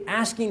day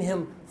asking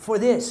Him for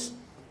this.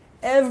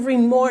 Every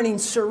morning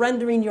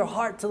surrendering your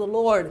heart to the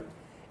Lord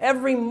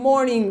every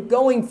morning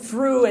going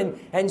through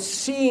and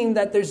seeing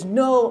that there's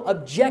no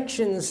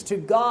objections to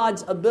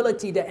God's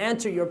ability to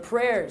answer your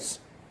prayers.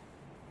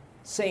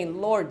 Saying,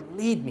 Lord,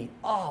 lead me.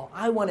 Oh,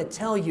 I want to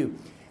tell you,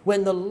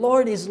 when the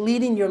Lord is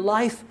leading your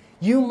life,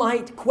 you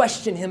might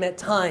question Him at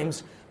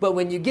times, but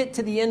when you get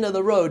to the end of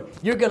the road,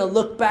 you're going to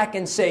look back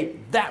and say,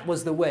 that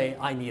was the way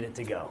I needed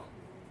to go.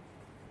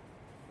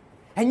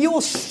 And you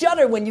will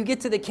shudder when you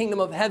get to the kingdom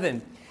of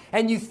heaven,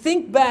 and you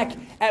think back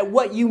at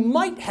what you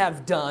might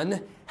have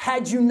done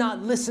had you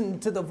not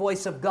listened to the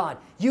voice of God.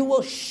 You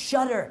will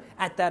shudder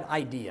at that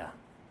idea.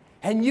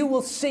 And you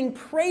will sing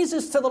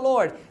praises to the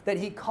Lord that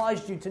He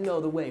caused you to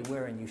know the way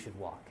wherein you should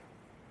walk.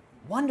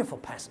 Wonderful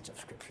passage of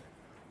Scripture.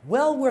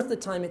 Well worth the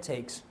time it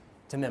takes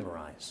to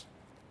memorize.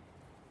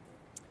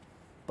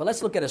 But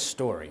let's look at a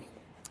story.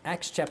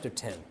 Acts chapter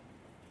 10.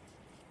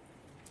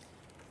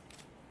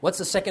 What's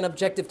the second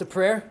objective to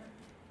prayer?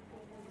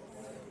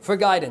 For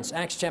guidance.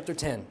 Acts chapter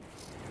 10.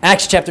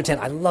 Acts chapter 10.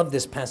 I love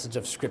this passage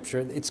of Scripture.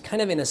 It's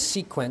kind of in a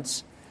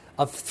sequence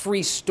of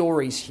 3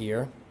 stories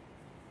here.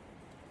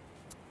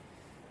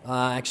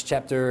 Acts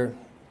chapter,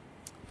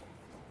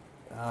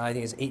 I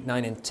think it's 8,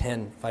 9, and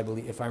 10,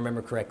 if I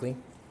remember correctly.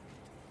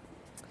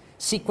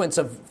 Sequence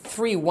of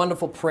 3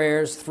 wonderful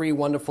prayers, 3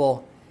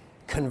 wonderful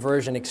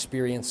conversion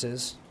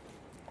experiences,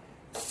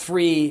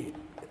 3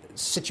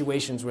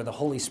 situations where the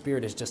Holy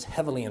Spirit is just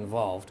heavily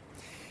involved.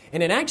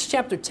 And in Acts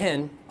chapter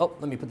 10,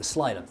 let me put the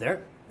slide up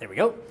there. There we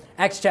go.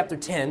 Acts chapter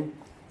 10,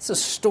 it's a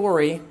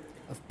story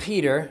of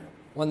Peter,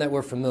 one that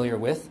we're familiar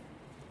with.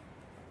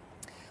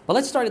 Well,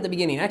 let's start at the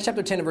beginning. Acts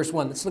chapter 10 and verse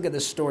 1. Let's look at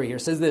this story here.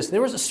 It says this: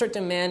 There was a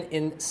certain man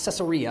in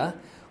Caesarea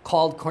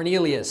called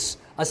Cornelius,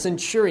 a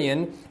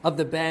centurion of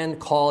the band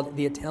called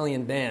the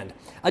Italian band.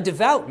 A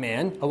devout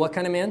man. A what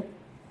kind of man?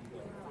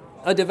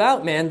 A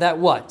devout man that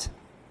what?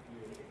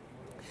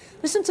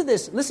 Listen to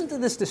this. Listen to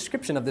this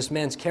description of this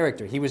man's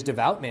character. He was a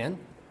devout man.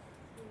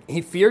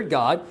 He feared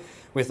God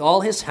with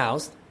all his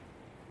house,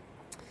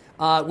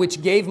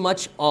 which gave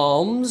much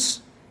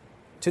alms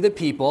to the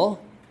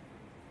people.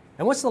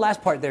 And what's the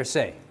last part there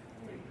say?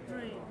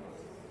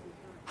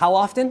 How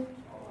often?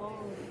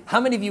 How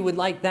many of you would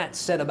like that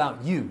said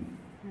about you?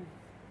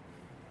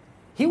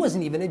 He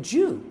wasn't even a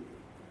Jew.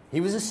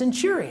 He was a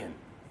centurion.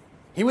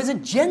 He was a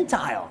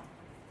Gentile.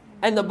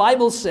 And the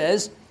Bible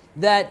says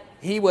that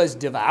he was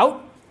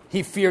devout.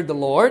 He feared the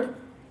Lord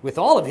with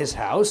all of his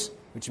house,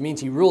 which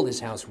means he ruled his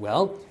house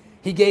well.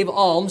 He gave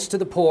alms to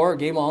the poor,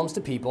 gave alms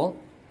to people.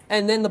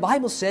 And then the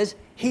Bible says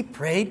he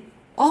prayed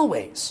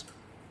always.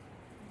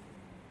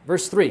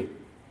 Verse 3.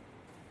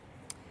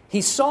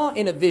 He saw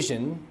in a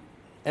vision,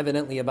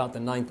 evidently about the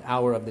 9th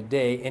hour of the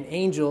day, an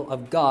angel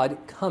of God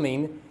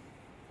coming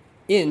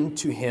in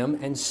to him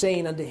and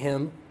saying unto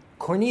him,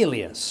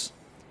 Cornelius.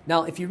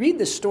 Now, if you read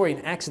this story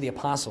in Acts of the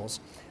Apostles,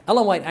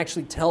 Ellen White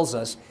actually tells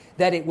us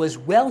that it was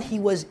while he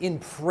was in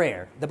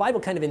prayer. The Bible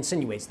kind of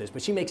insinuates this,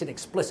 but she makes it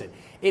explicit.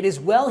 It was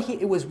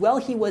while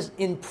he was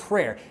in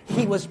prayer.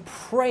 He was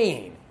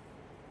praying.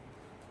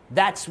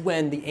 That's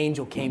when the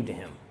angel came to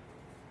him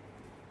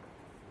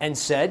and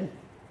said,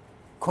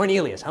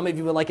 Cornelius. How many of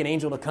you would like an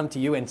angel to come to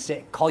you and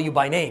call you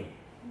by name?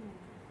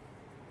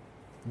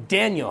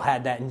 Daniel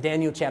had that in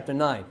Daniel chapter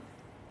 9.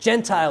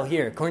 Gentile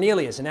here,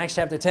 Cornelius in Acts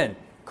chapter 10.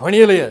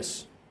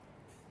 Cornelius.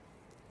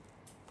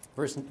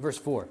 Verse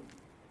 4.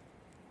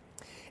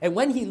 And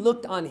when he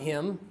looked on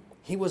him,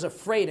 he was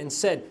afraid and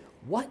said,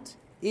 What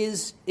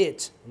is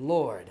it,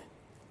 Lord?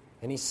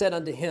 And he said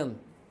unto him,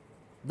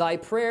 Thy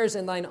prayers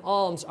and thine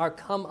alms are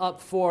come up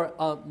for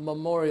a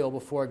memorial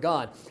before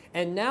God.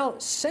 And now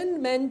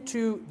send men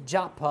to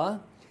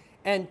Joppa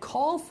and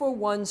call for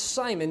one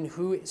Simon,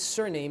 whose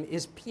surname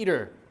is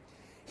Peter.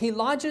 He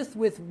lodgeth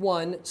with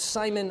one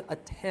Simon a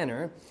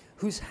tanner,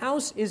 whose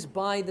house is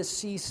by the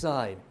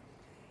seaside.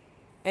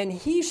 And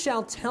he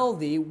shall tell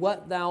thee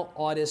what thou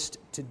oughtest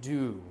to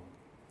do.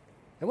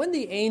 And when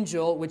the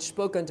angel which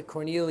spoke unto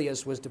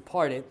Cornelius was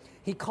departed,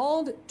 he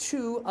called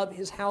 2 of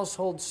his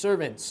household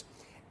servants,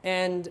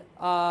 and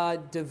a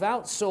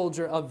devout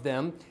soldier of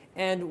them,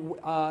 and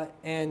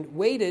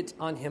waited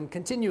on him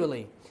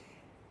continually.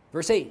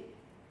 Verse 8,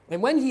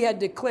 and when he had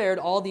declared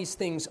all these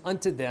things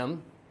unto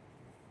them,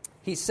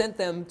 he sent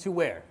them to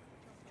where?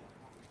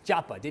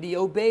 Joppa. Did he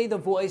obey the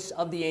voice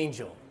of the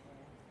angel?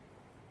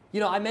 You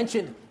know, I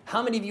mentioned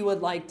how many of you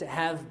would like to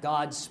have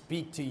God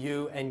speak to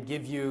you and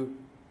give you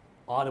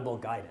audible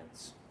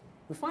guidance?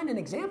 We find an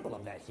example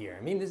of that here.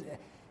 I mean,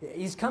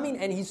 he's coming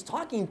and he's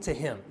talking to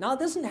him. Now, it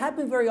doesn't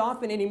happen very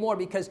often anymore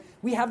because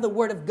we have the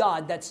Word of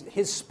God that's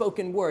his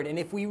spoken word. And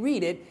if we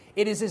read it,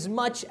 it is as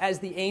much as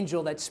the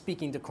angel that's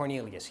speaking to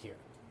Cornelius here.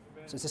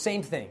 So it's the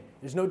same thing.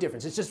 There's no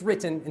difference. It's just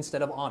written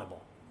instead of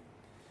audible.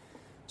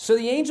 So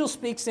the angel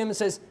speaks to him and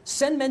says,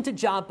 send men to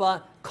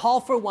Joppa, call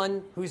for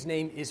one whose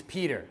name is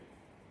Peter.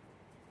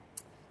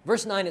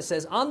 Verse 9, it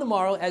says, on the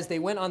morrow, as they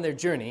went on their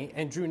journey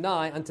and drew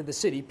nigh unto the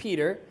city,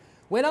 Peter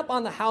went up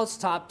on the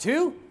housetop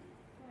to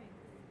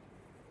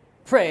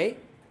pray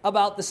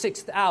about the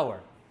 6th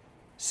hour.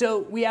 So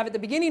we have at the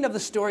beginning of the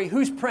story,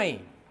 who's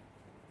praying?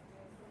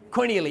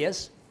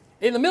 Cornelius.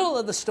 In the middle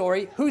of the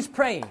story, who's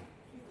praying?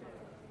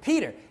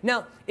 Peter.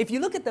 Now, if you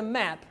look at the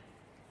map,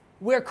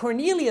 where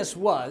Cornelius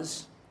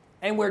was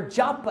and where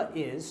Joppa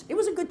is, it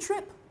was a good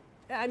trip.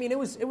 I mean,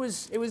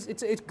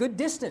 it's a good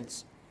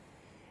distance.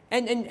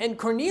 And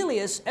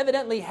Cornelius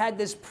evidently had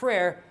this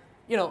prayer,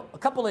 a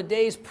couple of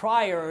days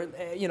prior,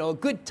 a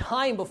good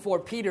time before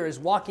Peter is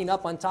walking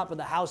up on top of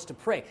the house to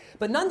pray.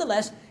 But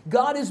nonetheless,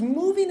 God is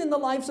moving in the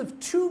lives of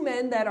two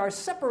men that are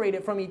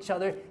separated from each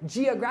other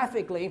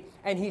geographically,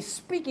 and he's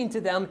speaking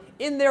to them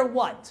in their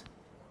what?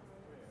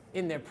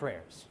 In their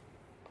prayers.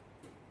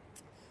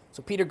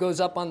 So Peter goes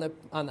up on the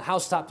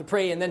housetop to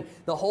pray, and then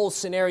the whole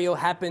scenario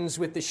happens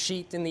with the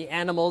sheep and the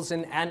animals,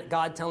 and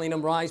God telling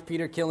him, rise,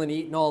 Peter, kill and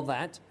eat, and all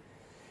that.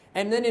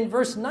 And then in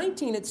verse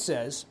 19 it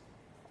says,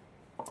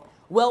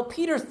 well,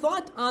 Peter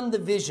thought on the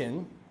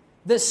vision,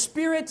 the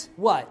Spirit,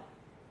 what?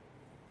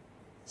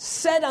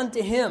 Said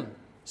unto him,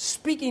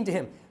 speaking to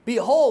him,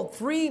 behold,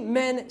 3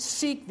 men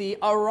seek thee.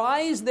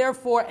 Arise,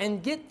 therefore,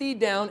 and get thee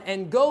down,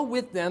 and go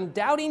with them,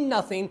 doubting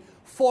nothing.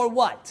 For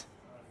what?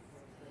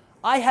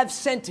 I have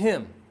sent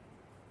him.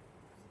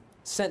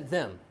 Sent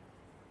them.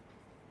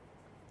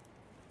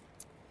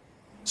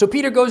 So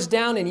Peter goes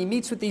down and he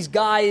meets with these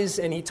guys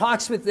and he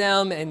talks with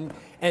them and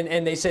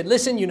they said,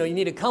 listen, you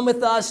need to come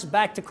with us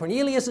back to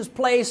Cornelius'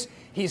 place.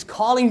 He's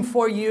calling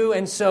for you.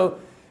 And so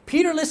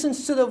Peter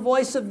listens to the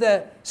voice of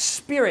the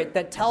Spirit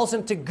that tells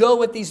him to go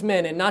with these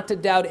men and not to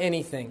doubt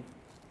anything.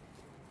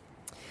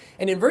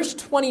 And in verse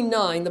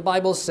 29, the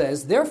Bible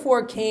says,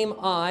 therefore came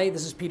I,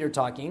 this is Peter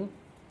talking,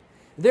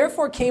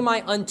 therefore came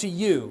I unto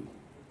you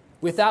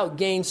without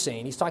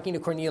gainsaying. He's talking to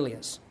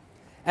Cornelius.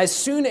 As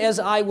soon as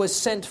I was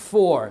sent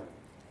for,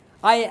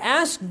 I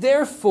asked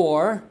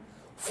therefore,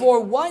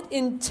 for what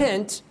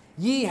intent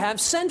ye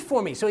have sent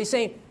for me. So he's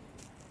saying,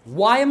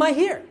 why am I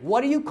here?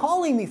 What are you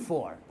calling me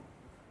for?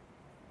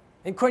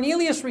 And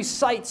Cornelius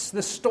recites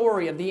the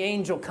story of the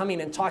angel coming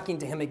and talking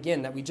to him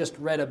again that we just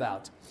read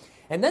about.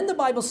 And then the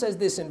Bible says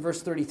this in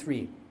verse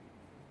 33.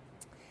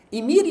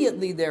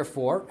 Immediately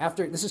therefore,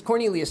 this is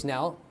Cornelius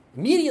now,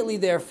 immediately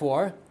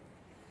therefore,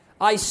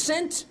 I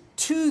sent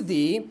to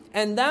thee,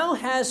 and thou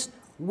hast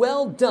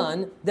well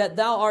done that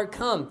thou art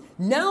come.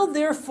 Now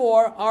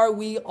therefore are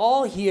we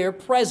all here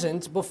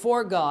present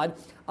before God,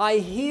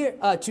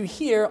 to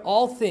hear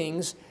all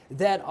things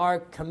that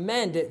are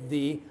commanded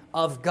thee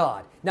of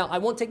God. Now, I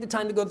won't take the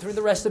time to go through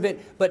the rest of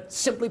it, but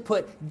simply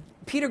put,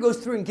 Peter goes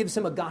through and gives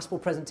him a gospel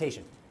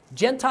presentation.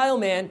 Gentile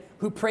man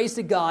who prays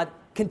to God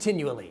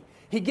continually.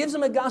 He gives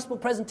him a gospel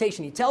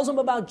presentation. He tells him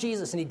about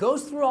Jesus, and he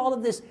goes through all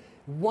of this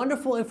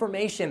wonderful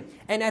information.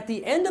 And at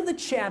the end of the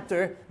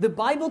chapter, the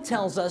Bible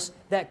tells us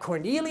that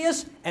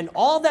Cornelius and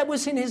all that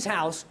was in his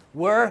house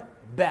were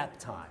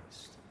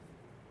baptized.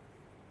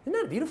 Isn't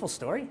that a beautiful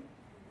story?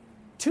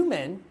 2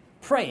 men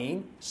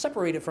praying,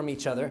 separated from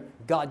each other,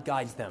 God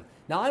guides them.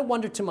 Now I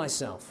wonder to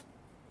myself,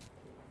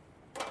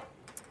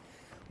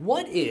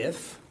 what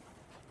if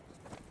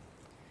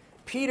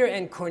Peter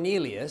and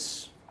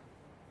Cornelius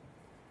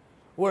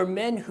were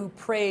men who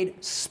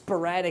prayed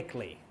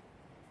sporadically?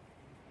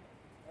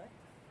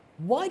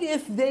 What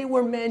if they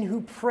were men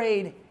who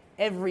prayed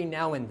every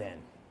now and then,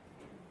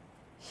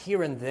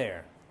 here and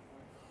there,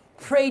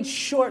 prayed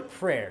short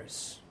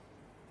prayers,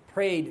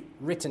 prayed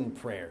written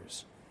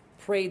prayers,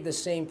 prayed the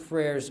same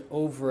prayers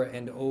over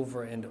and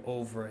over and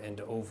over and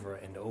over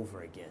and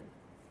over again?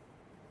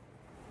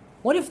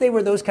 What if they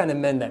were those kind of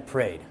men that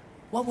prayed?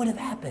 What would have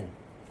happened?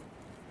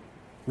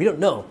 We don't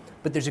know,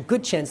 but there's a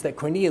good chance that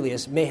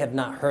Cornelius may have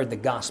not heard the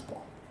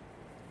gospel.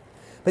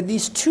 But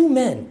these 2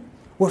 men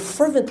were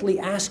fervently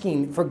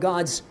asking for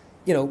God's,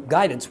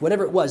 guidance,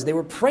 whatever it was. They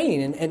were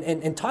praying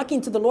and talking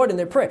to the Lord in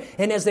their prayer.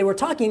 And as they were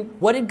talking,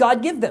 what did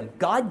God give them?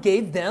 God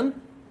gave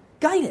them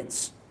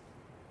guidance.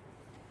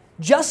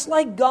 Just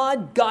like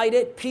God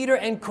guided Peter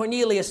and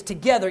Cornelius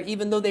together,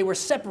 even though they were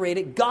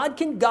separated, God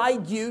can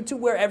guide you to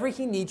wherever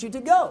he needs you to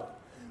go.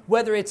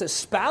 Whether it's a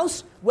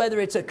spouse, whether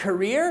it's a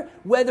career,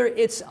 whether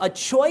it's a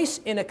choice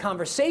in a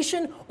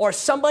conversation, or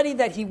somebody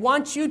that he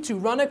wants you to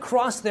run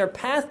across their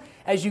path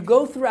as you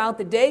go throughout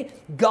the day,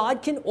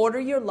 God can order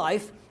your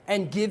life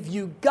and give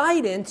you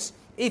guidance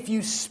if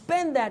you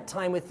spend that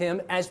time with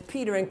him, as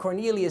Peter and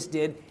Cornelius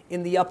did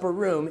in the upper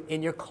room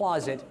in your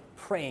closet,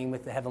 praying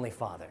with the Heavenly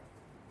Father.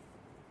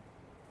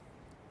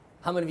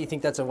 How many of you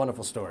think that's a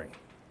wonderful story?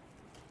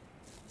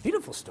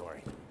 Beautiful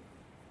story.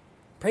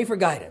 Pray for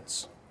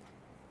guidance.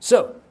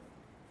 So,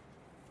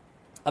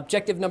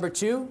 objective number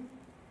 2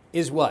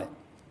 is what?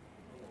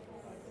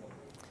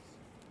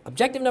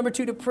 Objective number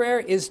 2 to prayer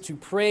is to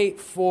pray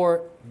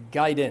for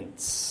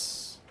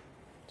guidance.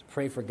 To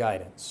pray for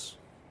guidance.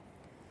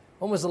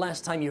 When was the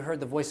last time you heard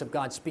the voice of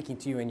God speaking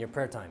to you in your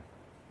prayer time?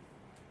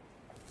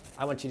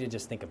 I want you to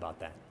just think about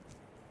that.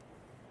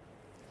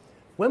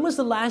 When was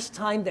the last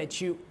time that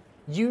you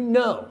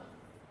know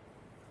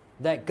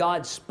that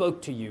God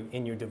spoke to you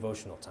in your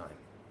devotional time?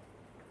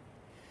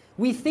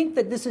 We think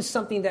that this is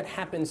something that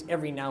happens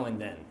every now and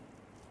then,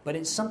 but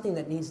it's something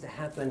that needs to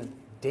happen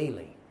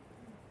daily.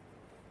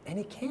 And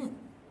it can.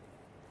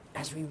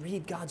 As we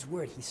read God's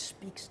word, he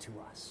speaks to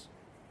us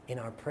in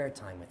our prayer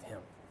time with Him.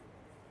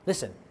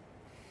 Listen,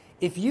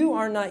 if you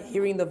are not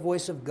hearing the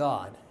voice of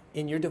God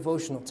in your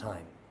devotional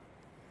time,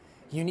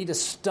 you need to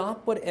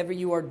stop whatever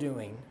you are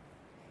doing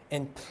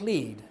and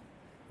plead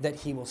that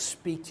He will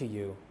speak to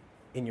you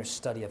in your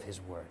study of His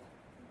Word.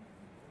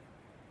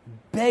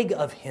 Beg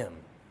of Him.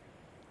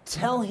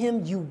 Tell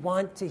Him you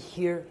want to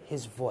hear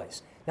His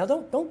voice. Now,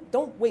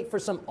 don't wait for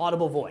some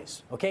audible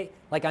voice, okay?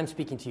 Like I'm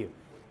speaking to you.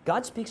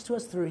 God speaks to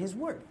us through His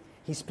Word.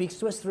 He speaks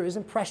to us through His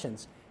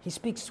impressions. He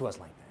speaks to us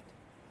like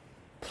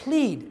that.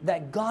 Plead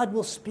that God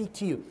will speak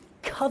to you.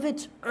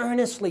 Covet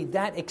earnestly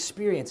that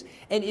experience.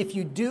 And if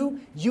you do,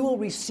 you will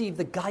receive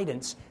the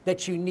guidance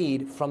that you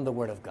need from the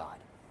Word of God.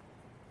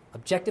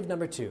 Objective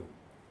number 2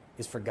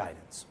 is for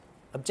guidance.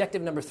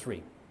 Objective number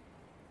 3.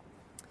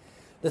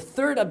 The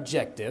third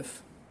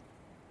objective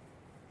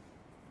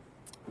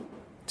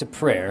to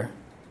prayer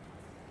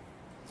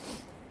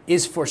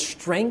is for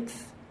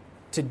strength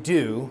to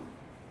do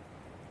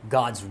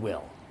God's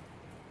will.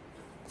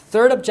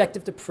 Third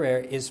objective to prayer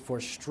is for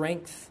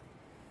strength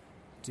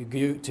to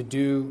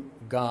do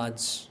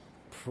God's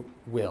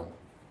will.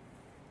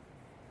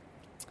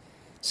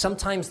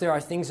 Sometimes there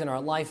are things in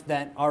our life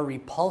that are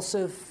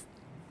repulsive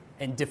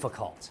and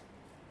difficult,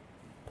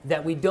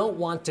 that we don't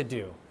want to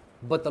do,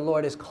 but the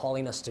Lord is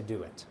calling us to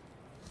do it.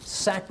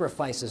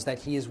 Sacrifices that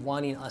He is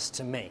wanting us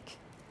to make.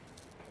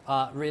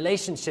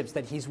 Relationships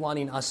that He's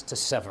wanting us to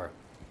sever.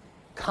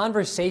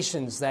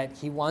 Conversations that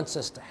He wants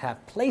us to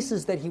have.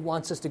 Places that He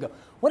wants us to go.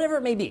 Whatever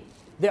it may be.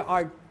 There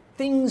are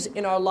things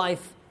in our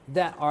life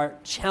that are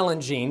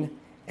challenging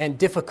and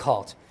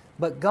difficult.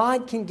 But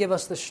God can give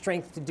us the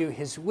strength to do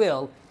His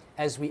will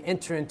as we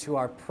enter into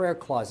our prayer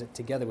closet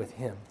together with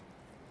Him.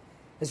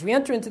 As we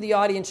enter into the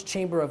audience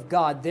chamber of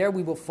God, there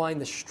we will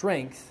find the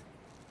strength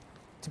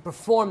to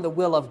perform the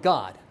will of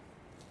God.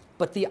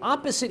 But the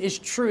opposite is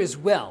true as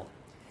well.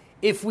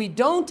 If we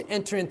don't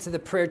enter into the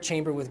prayer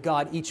chamber with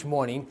God each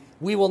morning,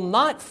 we will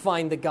not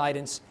find the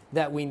guidance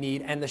that we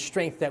need and the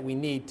strength that we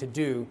need to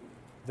do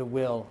the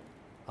will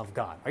of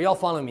God. Are you all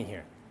following me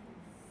here?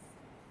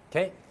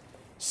 Okay?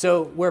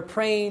 So we're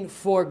praying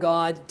for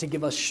God to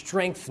give us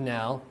strength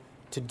now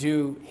to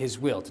do His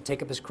will, to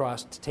take up His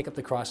cross, to take up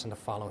the cross and to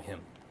follow Him.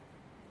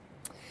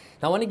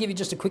 Now I want to give you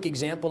just a quick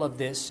example of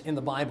this in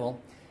the Bible.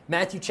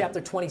 Matthew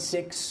chapter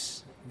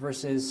 26,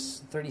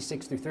 verses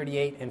 36 through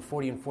 38 and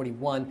 40 and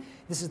 41.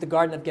 This is the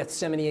Garden of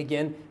Gethsemane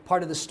again,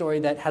 part of the story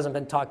that hasn't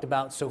been talked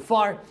about so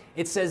far.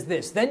 It says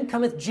this, "Then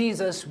cometh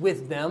Jesus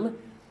with them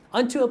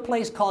unto a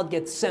place called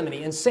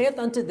Gethsemane, and saith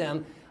unto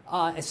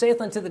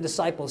the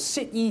disciples,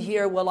 Sit ye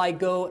here while I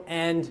go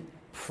and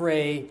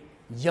pray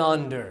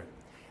yonder.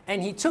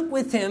 And He took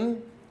with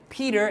Him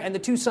Peter and the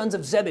 2 sons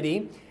of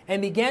Zebedee,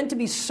 and began to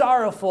be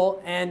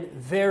sorrowful and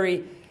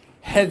very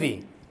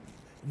heavy.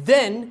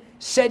 Then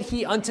said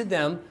He unto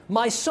them,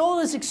 My soul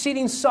is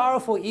exceeding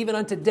sorrowful, even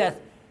unto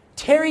death.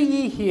 Tarry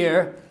ye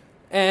here,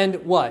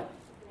 and what?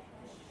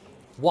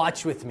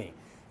 Watch with me."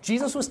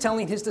 Jesus was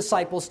telling His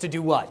disciples to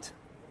do what?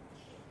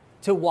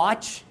 To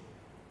watch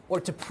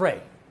or to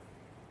pray.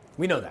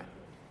 We know that.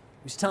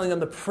 He was telling them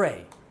to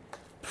pray.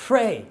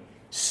 Pray.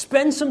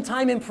 Spend some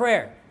time in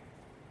prayer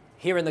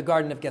here in the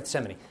Garden of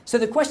Gethsemane. So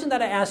the question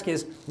that I ask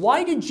is,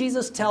 why did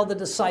Jesus tell the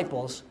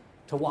disciples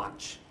to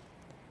watch?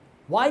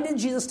 Why did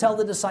Jesus tell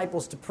the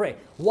disciples to pray?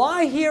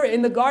 Why here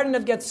in the Garden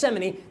of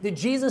Gethsemane did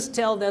Jesus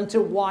tell them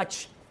to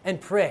watch and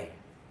pray?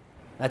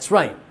 That's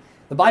right.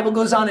 The Bible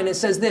goes on and it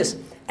says this,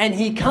 "And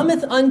He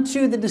cometh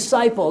unto the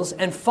disciples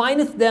and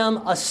findeth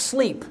them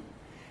asleep.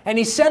 And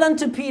He said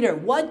unto Peter,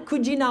 What,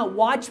 could ye not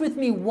watch with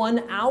me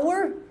 1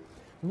 hour?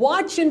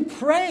 Watch and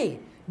pray,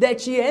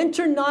 that ye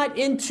enter not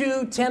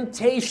into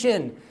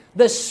temptation.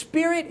 The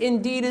spirit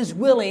indeed is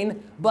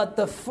willing, but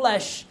the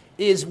flesh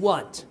is"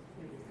 what?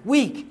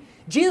 Weak.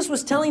 Jesus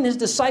was telling His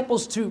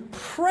disciples to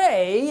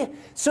pray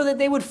so that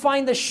they would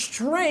find the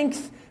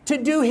strength to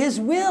do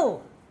His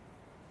will.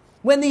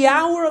 When the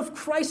hour of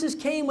crisis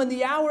came, when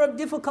the hour of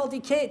difficulty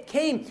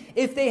came,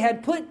 if they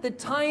had put the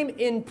time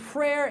in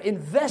prayer,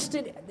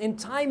 invested in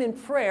time in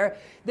prayer,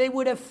 they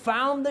would have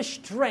found the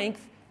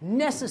strength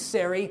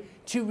necessary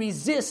to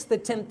resist the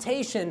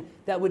temptation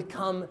that would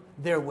come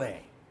their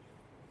way.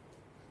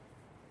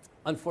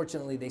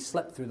 Unfortunately, they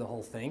slept through the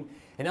whole thing.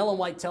 And Ellen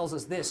White tells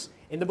us this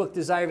in the book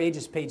Desire of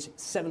Ages, page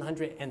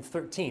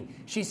 713.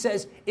 She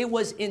says, "It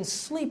was in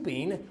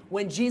sleeping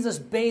when Jesus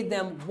bade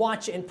them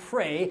watch and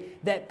pray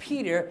that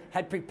Peter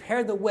had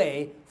prepared the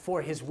way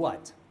for his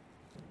what?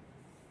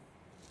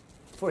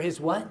 For his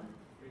what?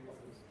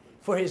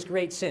 For his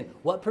great sin."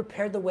 What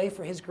prepared the way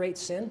for his great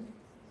sin?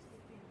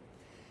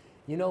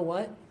 You know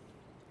what?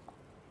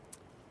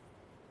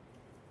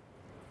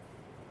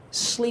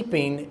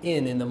 Sleeping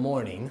in the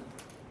morning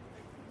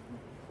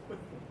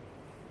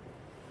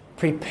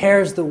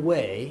prepares the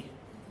way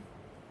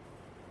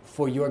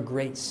for your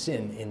great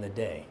sin in the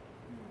day.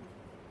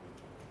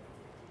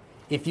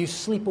 If you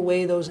sleep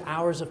away those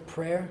hours of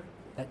prayer,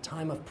 that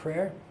time of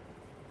prayer,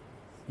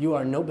 you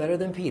are no better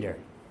than Peter.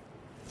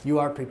 You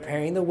are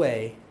preparing the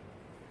way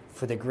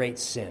for the great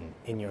sin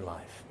in your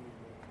life.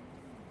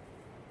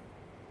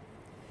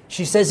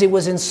 She says it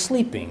was in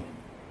sleeping,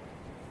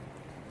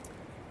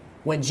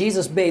 when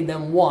Jesus bade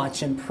them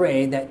watch and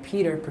pray, that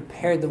Peter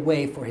prepared the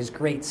way for his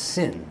great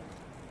sin.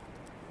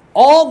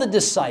 All the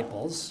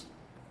disciples,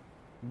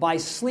 by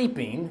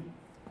sleeping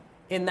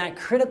in that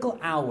critical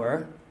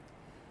hour,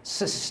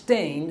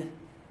 sustained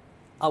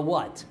a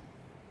what?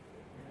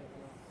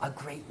 A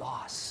great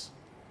loss.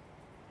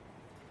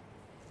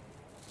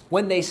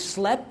 When they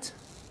slept,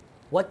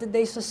 what did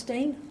they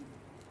sustain?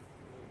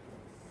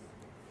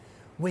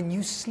 When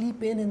you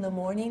sleep in the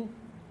morning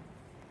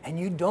and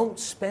you don't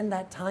spend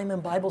that time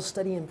in Bible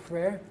study and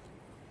prayer,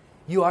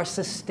 you are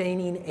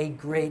sustaining a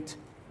great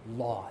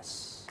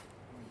loss.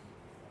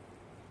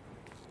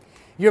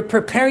 You're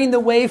preparing the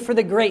way for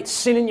the great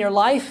sin in your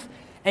life,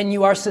 and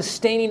you are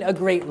sustaining a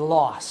great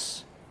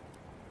loss.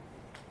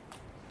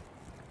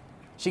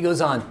 She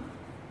goes on.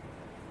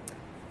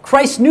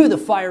 Christ knew the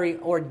fiery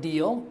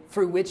ordeal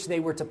through which they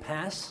were to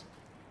pass.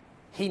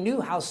 He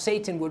knew how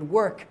Satan would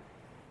work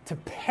to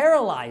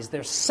paralyze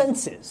their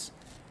senses,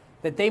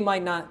 that they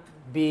might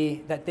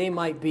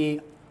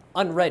be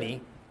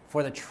unready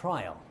for the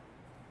trial.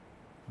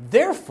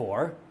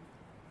 Therefore,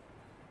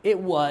 it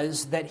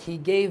was that he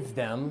gave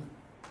them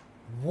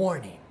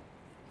warning.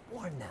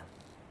 Warn them.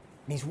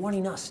 And he's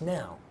warning us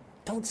now.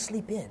 Don't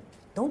sleep in.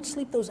 Don't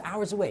sleep those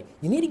hours away.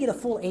 You need to get a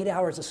full 8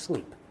 hours of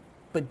sleep.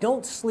 But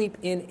don't sleep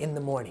in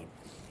the morning.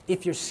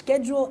 If your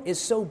schedule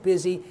is so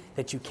busy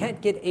that you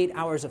can't get 8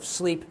 hours of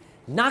sleep,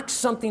 knock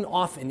something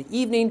off in the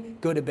evening,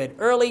 go to bed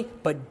early,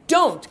 but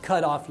don't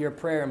cut off your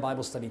prayer and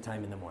Bible study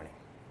time in the morning.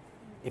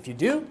 If you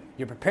do,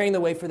 you're preparing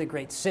the way for the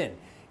great sin.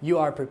 You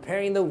are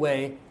preparing the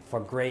way for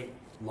great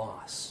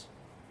loss.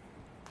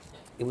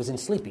 It was in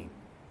sleeping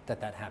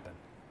that happened.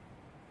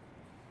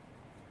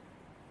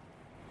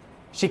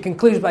 She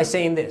concludes by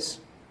saying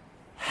this.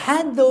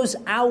 Had those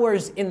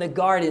hours in the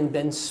garden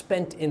been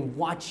spent in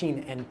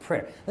watching and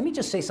prayer? Let me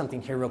just say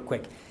something here real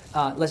quick.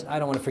 I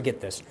don't want to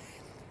forget this.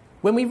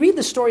 When we read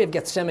the story of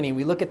Gethsemane,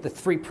 we look at the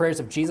 3 prayers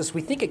of Jesus,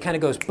 we think it kind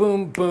of goes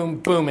boom, boom,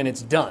 boom, and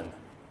it's done.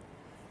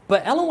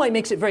 But Ellen White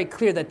makes it very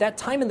clear that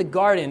time in the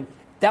garden,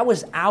 that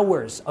was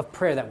hours of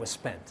prayer that was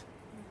spent.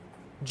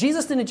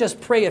 Jesus didn't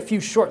just pray a few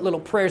short little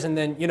prayers and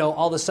then,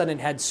 all of a sudden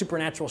had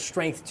supernatural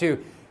strength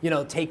to,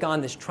 take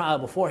on this trial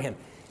before him.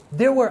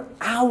 There were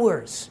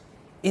hours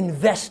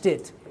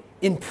invested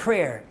in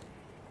prayer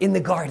in the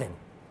garden.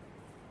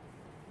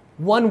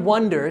 One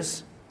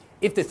wonders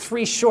if the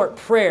 3 short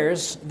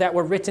prayers that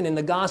were written in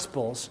the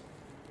Gospels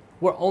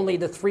were only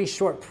the 3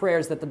 short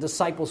prayers that the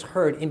disciples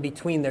heard in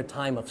between their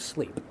time of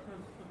sleep.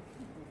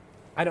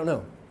 I don't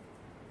know.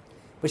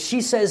 But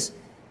she says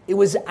it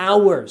was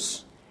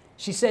hours.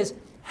 She says,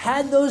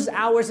 had those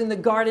hours in the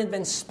garden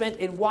been spent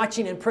in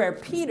watching and prayer,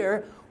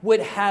 Peter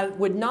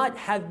would not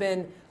have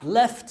been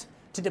left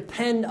to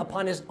depend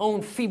upon his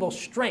own feeble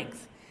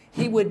strength.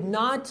 He would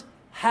not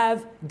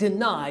have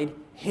denied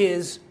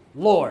his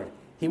Lord.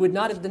 He would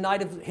not have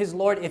denied his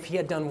Lord if he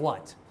had done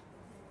what?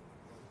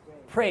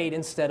 Prayed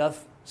instead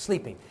of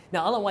sleeping.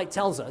 Now, Ellen White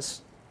tells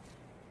us,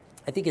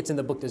 I think it's in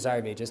the book Desire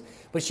of Ages,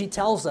 but she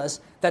tells us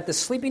that the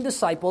sleeping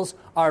disciples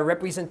are a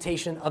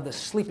representation of the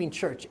sleeping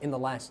church in the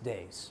last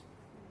days.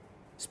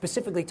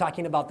 Specifically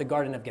talking about the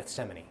Garden of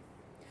Gethsemane.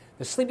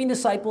 The sleeping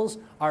disciples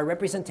are a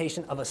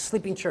representation of a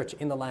sleeping church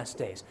in the last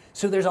days.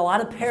 So there's a lot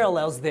of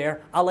parallels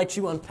there. I'll let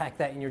you unpack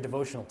that in your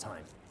devotional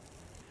time.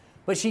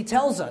 But she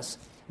tells us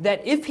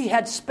that if he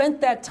had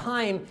spent that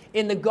time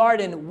in the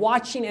garden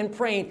watching and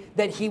praying,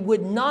 that he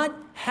would not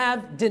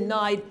have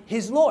denied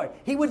his Lord.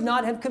 He would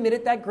not have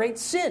committed that great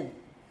sin.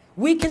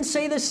 We can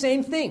say the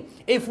same thing.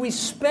 If we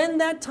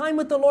spend that time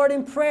with the Lord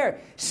in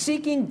prayer,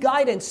 seeking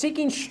guidance,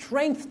 seeking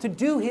strength to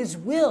do his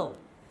will,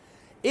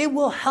 it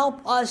will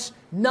help us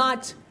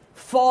not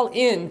fall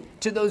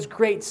into those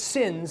great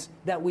sins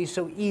that we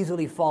so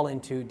easily fall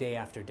into day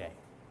after day.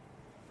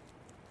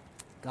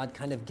 God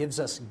kind of gives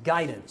us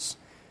guidance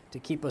to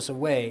keep us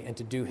away and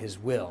to do his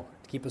will,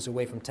 to keep us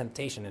away from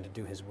temptation and to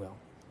do his will.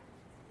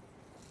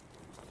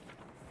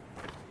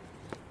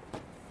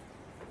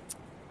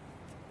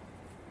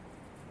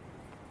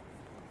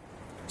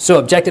 So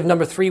objective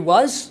number 3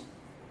 was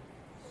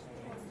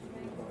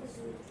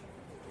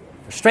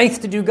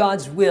strength to do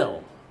God's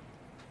will.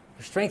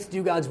 Strength to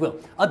do God's will.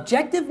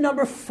 Objective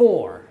number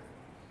 4,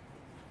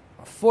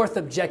 our 4th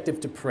objective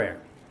to prayer.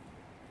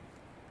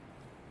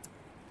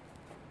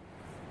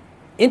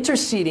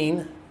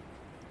 Interceding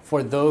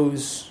for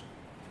those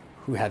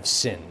who have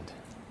sinned.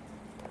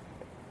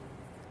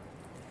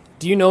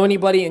 Do you know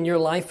anybody in your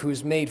life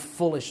who's made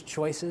foolish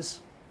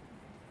choices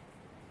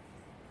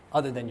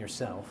other than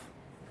yourself?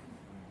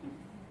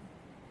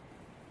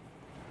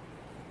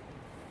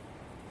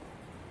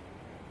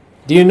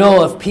 Do you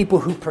know of people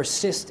who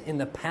persist in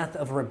the path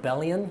of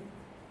rebellion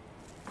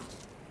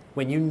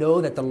when you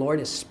know that the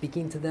Lord is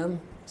speaking to them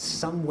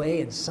some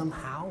way and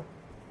somehow?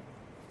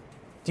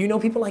 Do you know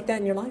people like that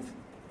in your life?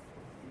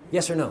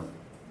 Yes or no?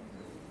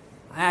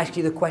 I ask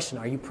you the question,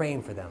 are you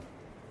praying for them?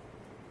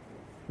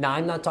 Now,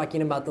 I'm not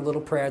talking about the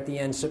little prayer at the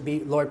end,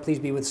 Lord, please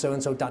be with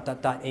so-and-so, ...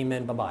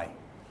 amen, bye-bye.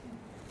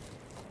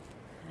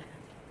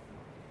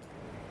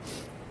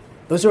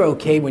 Those are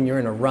okay when you're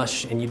in a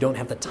rush and you don't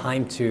have the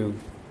time to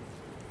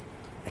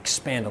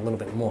expand a little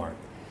bit more.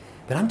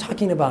 But I'm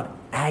talking about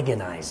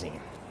agonizing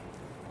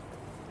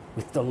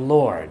with the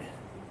Lord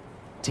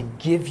to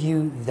give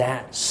you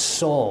that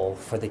soul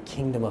for the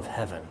kingdom of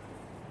heaven.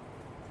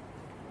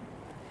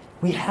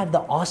 We had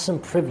the awesome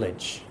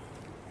privilege.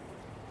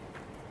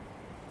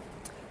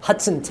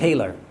 Hudson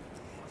Taylor,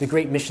 the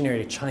great missionary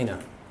to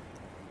China,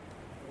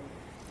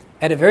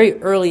 at a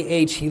very early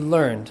age, he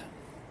learned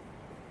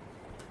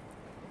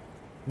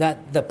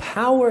that the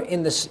power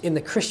in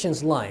the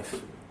Christian's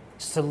life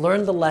is to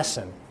learn the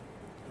lesson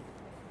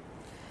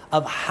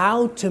of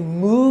how to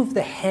move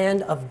the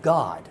hand of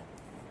God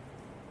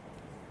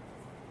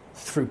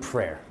through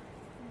prayer.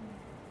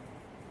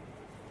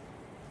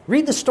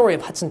 Read the story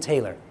of Hudson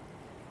Taylor.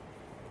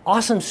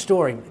 Awesome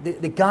story.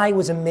 The guy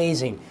was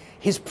amazing.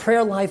 His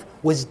prayer life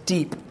was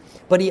deep,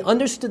 but he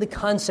understood the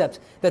concept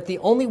that the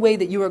only way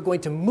that you are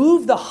going to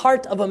move the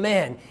heart of a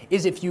man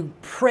is if you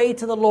pray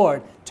to the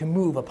Lord to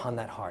move upon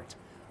that heart.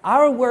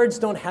 Our words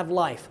don't have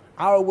life.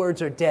 Our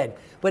words are dead.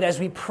 But as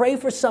we pray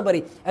for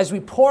somebody, as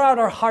we pour out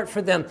our heart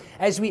for them,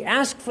 as we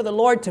ask for the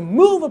Lord to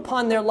move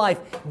upon their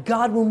life,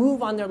 God will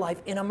move on their life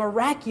in a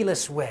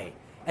miraculous way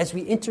as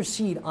we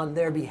intercede on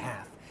their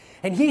behalf.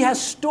 And he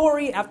has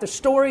story after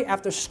story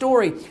after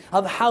story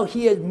of how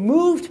he had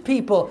moved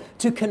people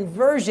to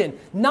conversion,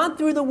 not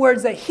through the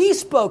words that he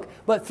spoke,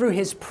 but through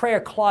his prayer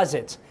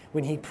closet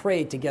when he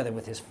prayed together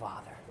with his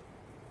Father.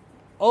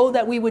 Oh,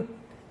 that we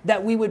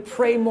would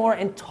pray more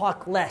and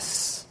talk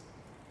less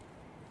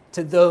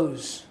to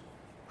those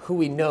who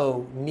we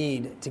know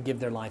need to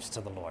give their lives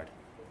to the Lord.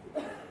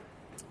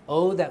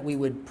 Oh, that we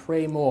would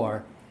pray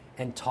more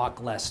and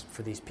talk less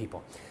for these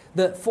people.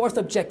 The fourth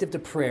objective to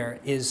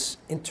prayer is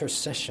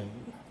intercession.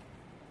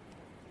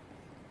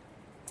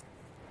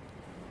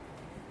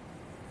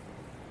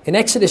 In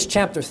Exodus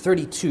chapter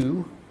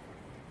 32,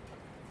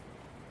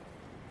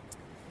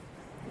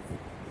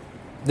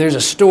 there's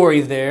a story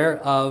there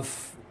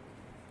of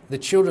the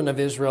children of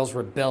Israel's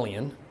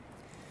rebellion.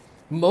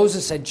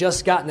 Moses had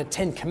just gotten the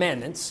 10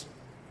 Commandments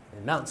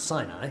in Mount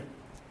Sinai.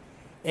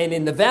 And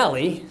in the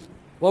valley,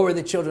 what were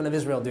the children of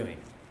Israel doing?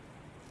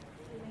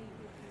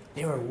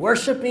 They were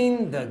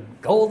worshiping the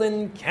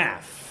golden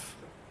calf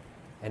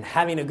and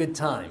having a good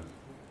time,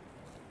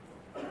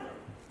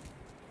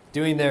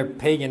 doing their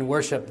pagan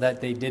worship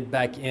that they did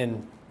back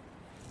in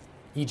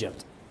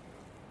Egypt.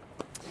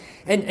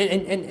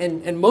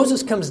 And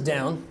Moses comes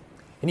down,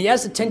 and he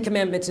has the 10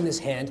 Commandments in his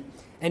hand,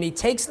 and he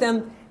takes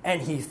them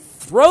and he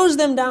throws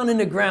them down in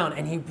the ground,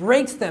 and he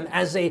breaks them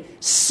as a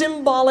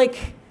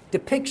symbolic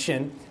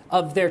depiction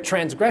of their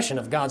transgression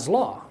of God's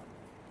law.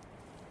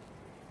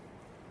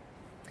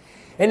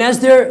 And as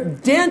they're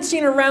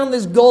dancing around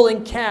this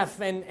golden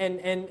calf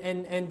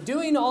and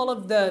doing all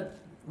of the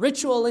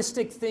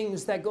ritualistic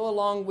things that go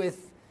along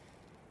with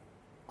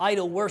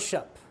idol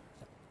worship,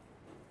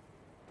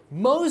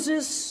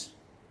 Moses,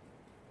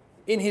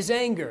 in his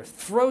anger,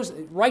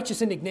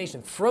 righteous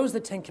indignation, throws the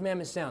 10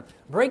 Commandments down,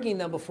 breaking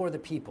them before the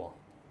people.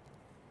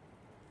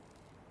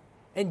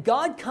 And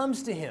God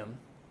comes to him,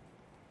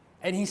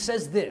 and he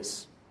says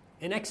this,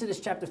 in Exodus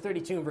chapter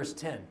 32 and verse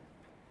 10,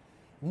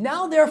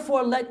 "Now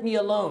therefore let me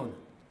alone,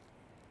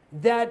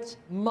 that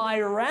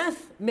my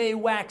wrath may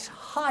wax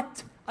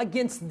hot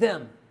against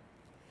them,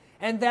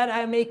 and that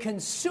I may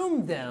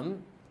consume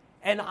them,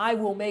 and I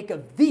will make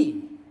of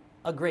thee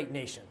a great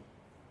nation."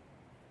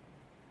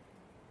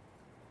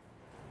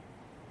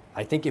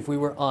 I think if we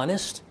were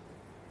honest,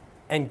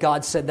 and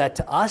God said that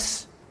to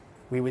us,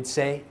 we would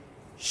say,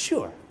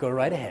 sure, go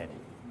right ahead.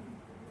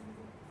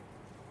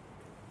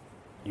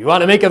 You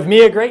want to make of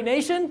me a great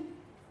nation?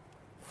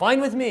 Fine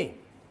with me.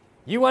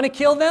 You want to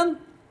kill them?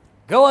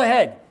 Go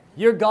ahead.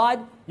 You're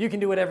God. You can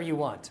do whatever you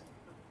want.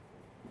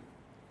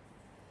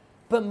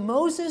 But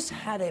Moses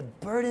had a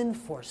burden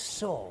for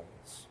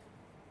souls.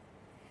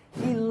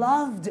 He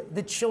loved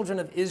the children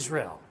of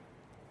Israel.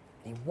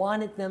 He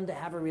wanted them to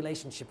have a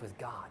relationship with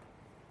God.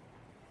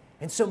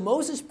 And so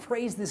Moses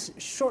prays this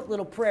short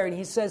little prayer, and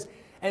he says,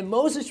 "And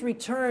Moses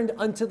returned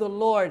unto the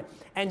Lord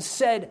and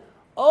said,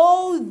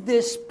 Oh,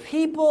 this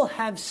people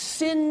have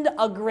sinned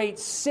a great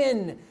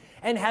sin,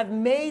 and have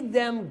made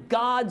them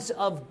gods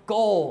of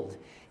gold.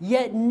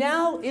 Yet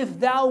now, if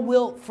thou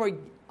wilt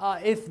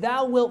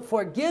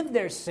forgive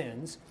their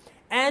sins,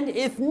 and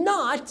if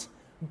not,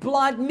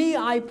 blot me,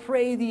 I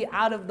pray thee,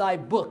 out of thy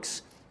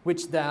books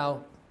which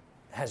thou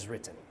hast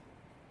written."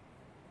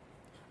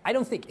 I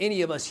don't think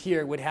any of us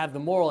here would have the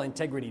moral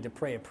integrity to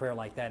pray a prayer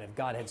like that if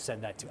God had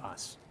said that to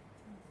us.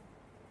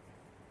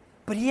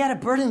 But he had a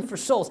burden for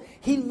souls.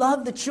 He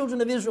loved the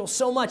children of Israel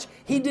so much.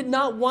 He did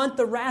not want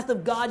the wrath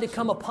of God to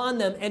come upon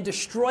them and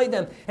destroy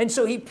them. And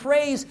so he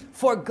prays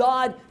for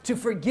God to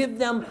forgive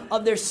them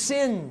of their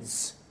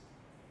sins.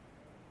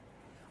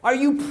 Are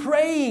you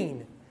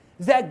praying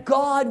that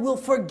God will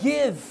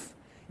forgive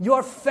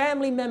your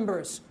family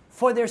members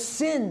for their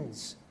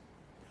sins?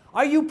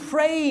 Are you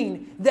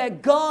praying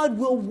that God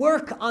will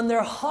work on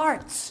their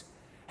hearts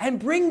and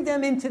bring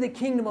them into the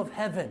kingdom of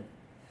heaven?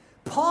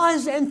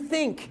 Pause and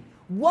think.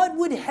 What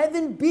would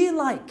heaven be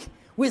like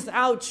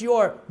without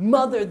your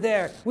mother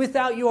there,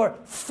 without your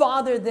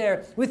father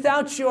there,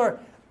 without your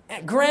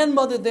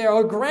grandmother there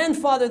or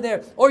grandfather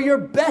there or your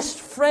best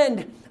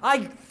friend?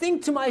 I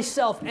think to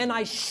myself and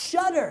I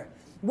shudder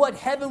what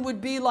heaven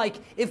would be like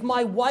if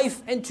my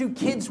wife and 2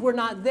 kids were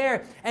not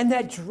there. And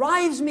that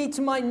drives me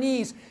to my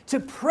knees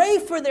to pray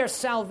for their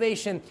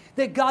salvation,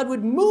 that God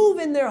would move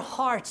in their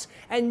hearts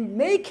and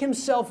make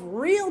himself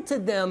real to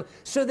them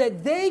so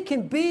that they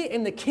can be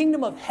in the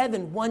kingdom of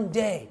heaven one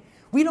day.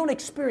 We don't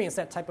experience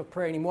that type of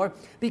prayer anymore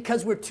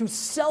because we're too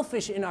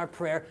selfish in our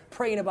prayer,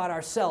 praying about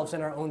ourselves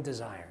and our own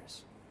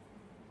desires.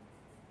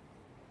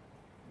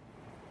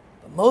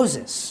 But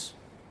Moses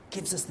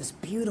gives us this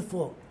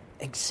beautiful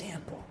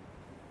example,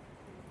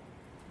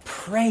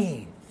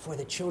 praying for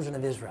the children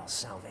of Israel's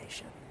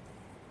salvation.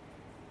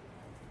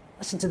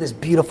 Listen to this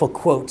beautiful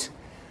quote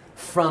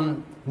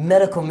from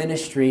Medical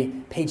Ministry,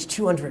 page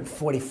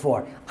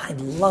 244. I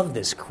love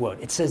this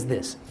quote. It says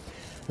this: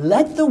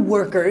 "Let the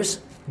workers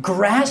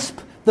grasp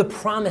the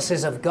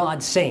promises of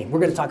God, saying," we're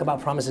going to talk about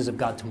promises of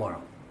God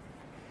tomorrow.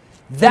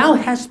 "Thou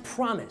hast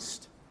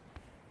promised,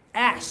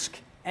 ask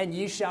and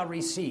ye shall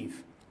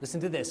receive."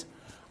 Listen to this.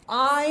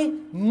 "I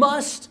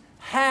must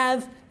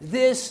have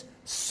this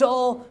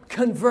soul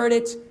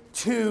converted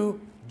to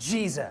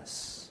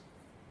Jesus."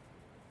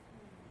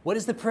 What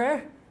is the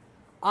prayer?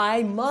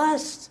 I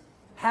must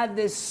have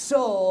this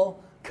soul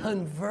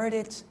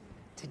converted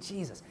to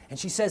Jesus. And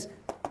she says,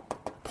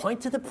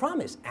 point to the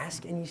promise,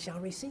 ask and ye shall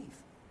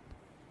receive.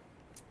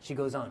 She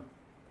goes on.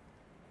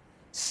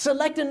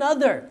 "Select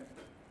another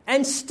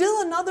and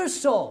still another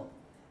soul,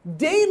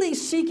 daily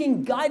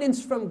seeking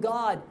guidance from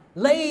God,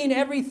 laying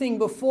everything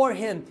before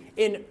him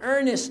in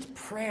earnest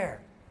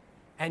prayer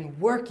and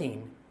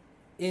working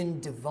in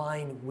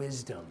divine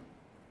wisdom.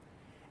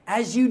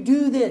 As you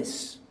do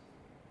this,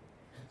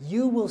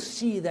 you will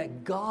see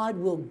that God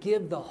will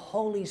give the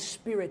Holy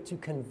Spirit to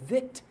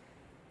convict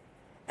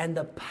and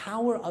the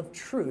power of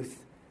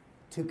truth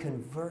to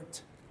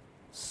convert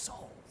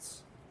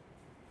souls."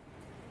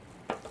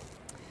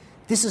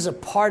 This is a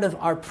part of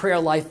our prayer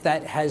life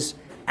that has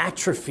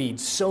atrophied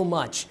so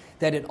much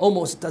that it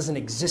almost doesn't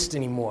exist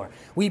anymore.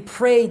 We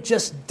pray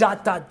just ...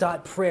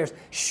 prayers,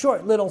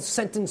 short little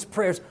sentence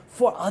prayers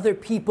for other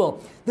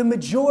people. The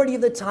majority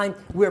of the time,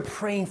 we're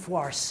praying for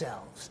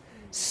ourselves.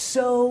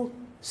 So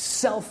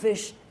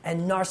selfish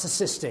and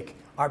narcissistic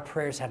our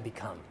prayers have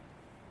become.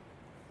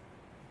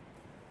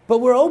 But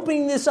we're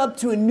opening this up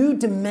to a new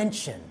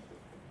dimension,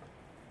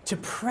 to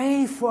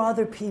pray for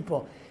other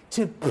people,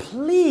 to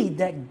plead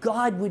that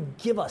God would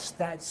give us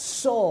that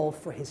soul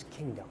for his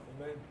kingdom.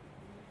 Amen.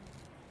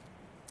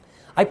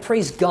 I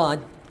praise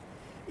God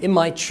in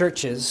my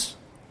churches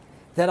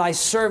that I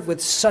serve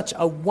with such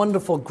a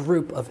wonderful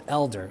group of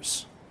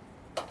elders,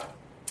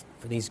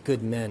 for these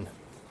good men.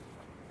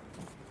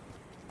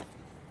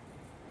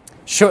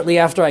 Shortly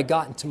after I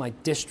got into my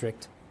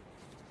district,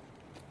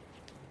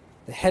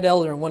 the head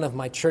elder in one of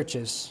my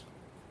churches,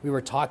 we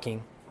were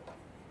talking.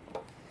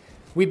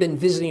 We've been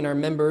visiting our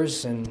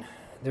members, and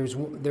there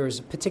was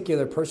a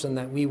particular person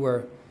that we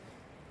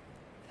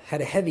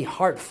had a heavy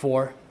heart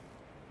for,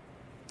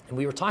 and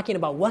we were talking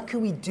about what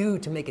could we do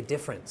to make a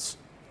difference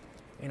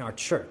in our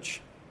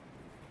church.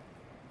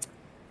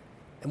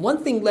 And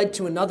one thing led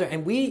to another,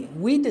 and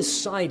we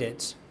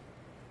decided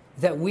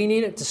that we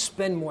needed to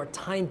spend more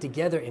time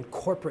together in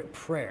corporate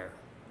prayer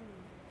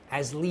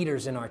as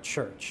leaders in our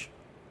church,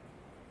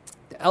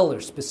 the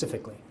elders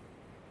specifically.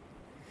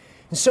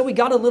 And so we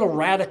got a little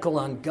radical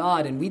on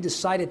God, and we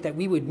decided that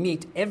we would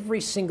meet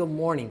every single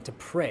morning to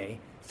pray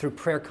through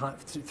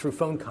through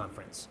phone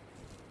conference.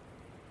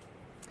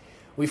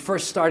 We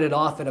first started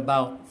off at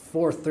about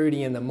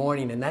 4:30 in the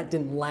morning, and that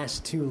didn't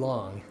last too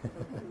long.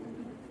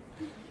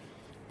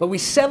 But we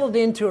settled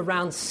into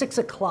around 6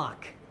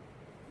 o'clock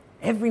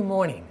every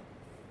morning.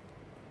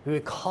 We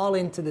would call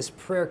into this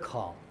prayer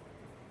call,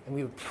 and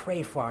we would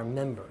pray for our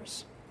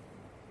members.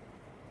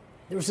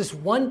 There was this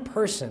one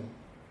person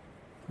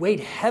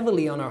weighed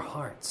heavily on our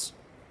hearts.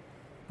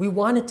 We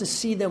wanted to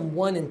see them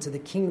won into the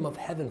kingdom of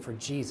heaven for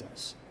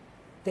Jesus.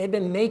 They had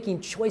been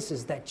making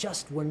choices that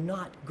just were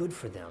not good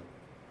for them.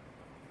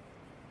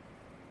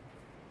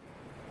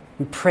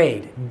 We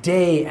prayed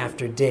day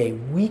after day,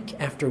 week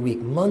after week,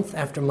 month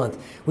after month.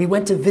 We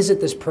went to visit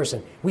this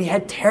person. We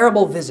had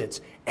terrible visits,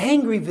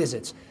 angry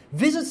visits,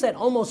 visits that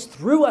almost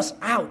threw us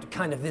out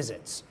kind of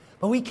visits.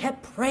 But we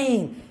kept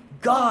praying,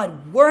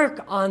 God,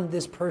 work on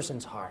this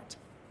person's heart.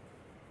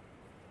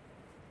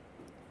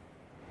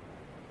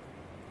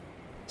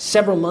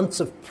 Several months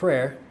of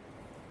prayer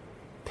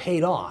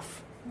paid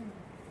off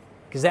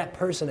because that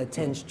person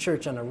attends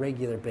church on a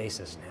regular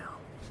basis now.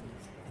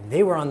 And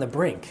they were on the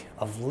brink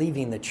of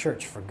leaving the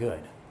church for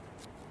good.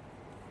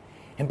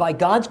 And by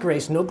God's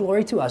grace, no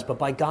glory to us, but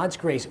by God's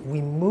grace,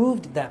 we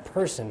moved that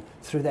person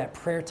through that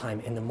prayer time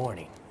in the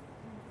morning.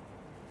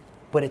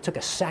 But it took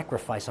a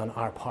sacrifice on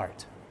our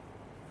part.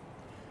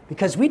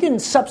 Because we didn't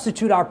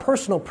substitute our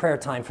personal prayer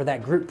time for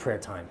that group prayer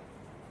time.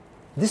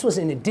 This was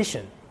in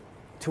addition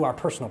to our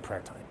personal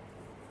prayer time.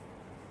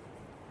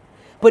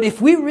 But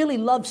if we really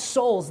love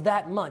souls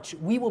that much,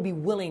 we will be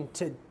willing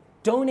to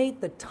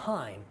donate the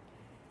time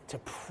to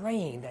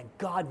praying that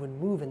God would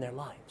move in their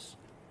lives.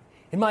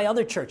 In my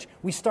other church,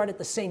 we started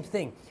the same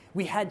thing.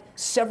 We had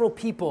several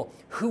people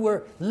who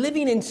were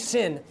living in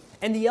sin,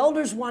 and the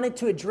elders wanted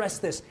to address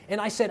this.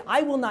 And I said,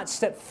 I will not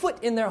step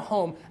foot in their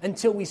home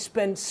until we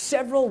spend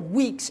several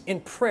weeks in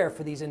prayer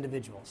for these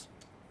individuals.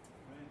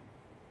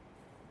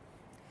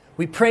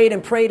 We prayed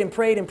and prayed and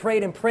prayed and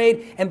prayed and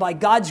prayed, and by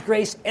God's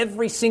grace,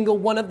 every single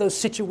one of those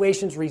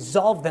situations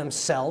resolved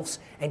themselves,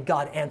 and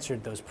God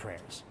answered those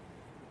prayers.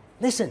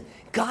 Listen,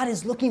 God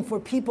is looking for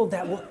people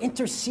that will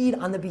intercede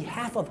on the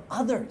behalf of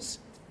others.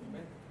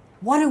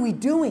 What are we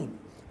doing?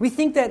 We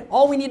think that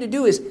all we need to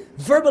do is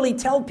verbally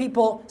tell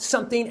people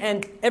something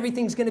and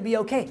everything's going to be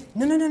okay.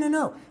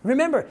 No.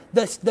 Remember,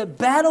 the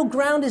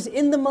battleground is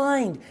in the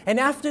mind. And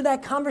after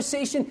that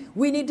conversation,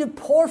 we need to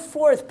pour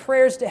forth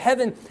prayers to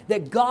heaven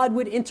that God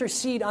would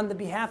intercede on the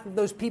behalf of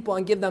those people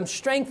and give them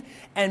strength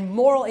and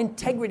moral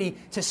integrity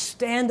to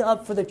stand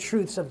up for the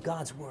truths of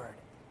God's word.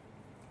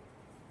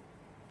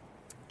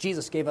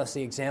 Jesus gave us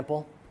the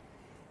example.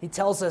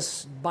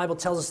 The Bible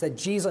tells us that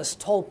Jesus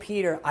told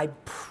Peter, I'm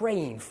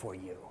praying for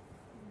you.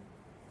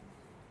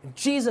 If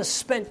Jesus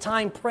spent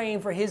time praying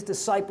for his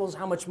disciples,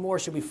 how much more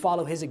should we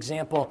follow his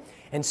example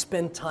and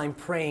spend time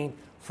praying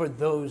for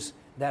those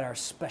that are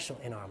special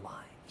in our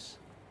lives?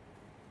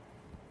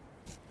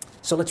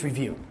 So let's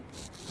review.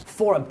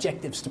 4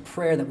 objectives to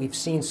prayer that we've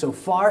seen so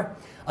far.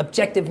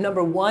 Objective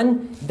number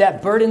 1,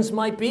 that burdens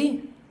might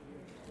be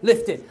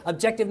lifted.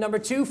 Objective number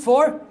 2,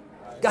 for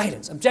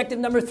guidance. Objective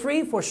number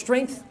 3, for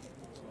strength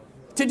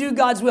to do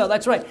God's will.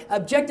 That's right.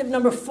 Objective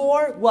number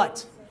 4,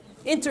 what?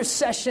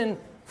 Intercession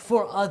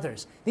for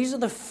others. These are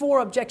the 4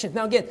 objectives.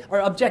 Now again,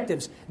 our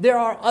objectives. There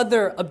are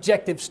other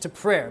objectives to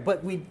prayer,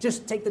 but we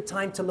just take the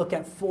time to look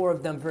at 4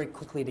 of them very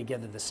quickly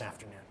together this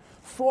afternoon.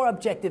 4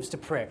 objectives to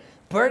prayer.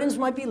 Burdens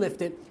might be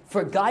lifted,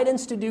 for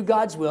guidance to do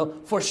God's will,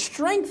 for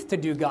strength to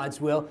do God's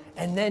will,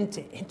 and then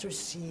to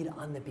intercede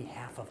on the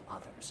behalf of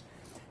others.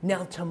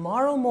 Now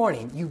tomorrow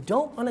morning, you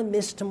don't want to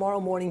miss tomorrow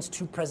morning's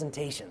 2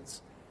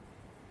 presentations.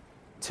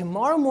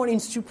 Tomorrow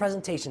morning's 2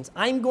 presentations,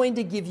 I'm going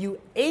to give you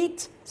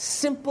 8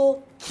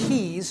 simple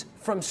keys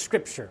from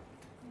Scripture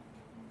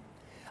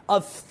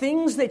of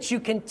things that you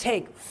can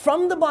take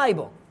from the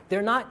Bible.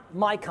 They're not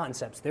my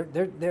concepts.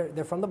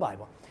 They're from the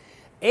Bible.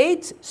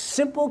 8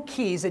 simple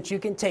keys that you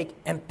can take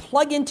and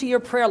plug into your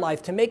prayer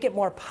life to make it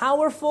more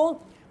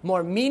powerful,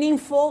 more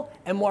meaningful,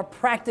 and more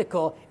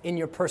practical in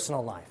your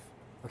personal life.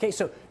 Okay,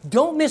 so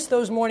don't miss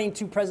those morning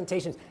 2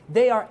 presentations.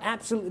 They are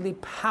absolutely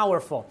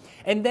powerful.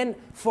 And then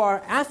for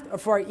our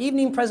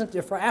afternoon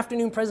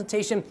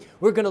presentation,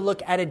 we're going to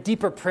look at a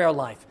deeper prayer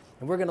life.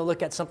 And we're going to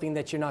look at something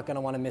that you're not going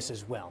to want to miss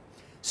as well.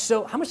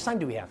 So how much time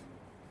do we have?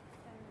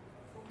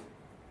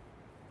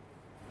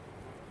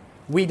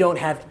 We don't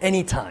have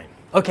any time.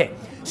 Okay,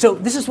 so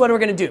this is what we're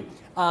going to do.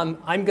 I'm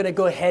going to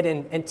go ahead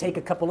and take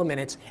a couple of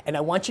minutes, and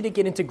I want you to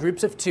get into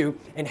groups of 2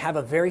 and have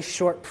a very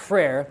short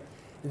prayer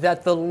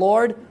that the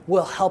Lord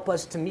will help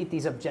us to meet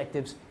these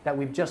objectives that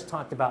we've just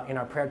talked about in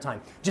our prayer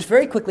time. Just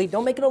very quickly,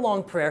 don't make it a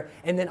long prayer,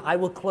 and then I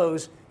will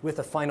close with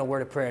a final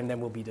word of prayer, and then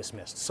we'll be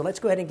dismissed. So let's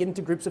go ahead and get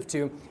into groups of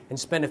 2 and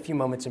spend a few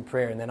moments in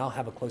prayer, and then I'll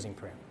have a closing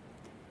prayer.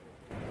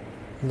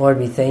 Lord,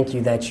 we thank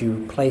you that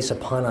you place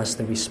upon us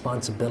the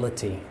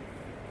responsibility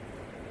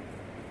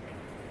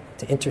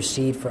to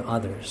intercede for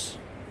others,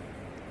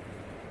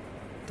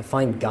 to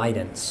find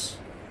guidance,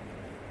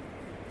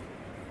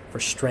 for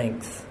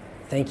strength.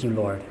 Thank you,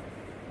 Lord.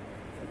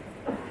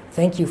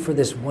 Thank you for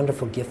this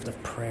wonderful gift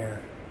of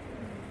prayer.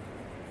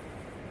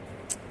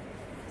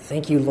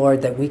 Thank you,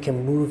 Lord, that we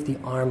can move the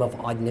arm of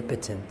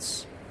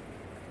omnipotence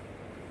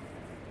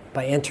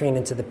by entering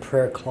into the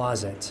prayer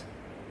closet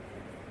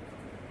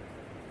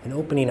and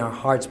opening our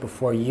hearts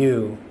before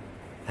you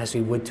as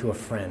we would to a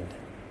friend.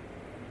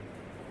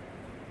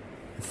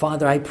 And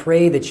Father, I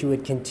pray that you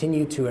would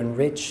continue to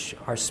enrich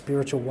our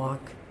spiritual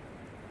walk,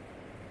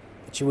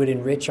 that you would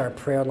enrich our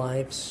prayer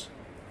lives.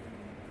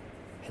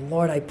 And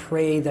Lord, I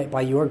pray that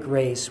by your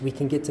grace, we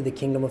can get to the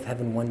kingdom of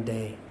heaven one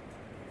day.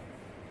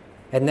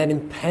 And then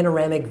in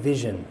panoramic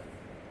vision,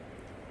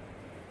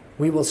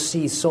 we will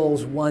see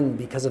souls won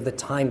because of the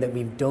time that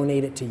we've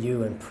donated to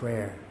you in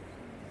prayer.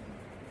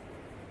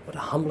 What a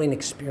humbling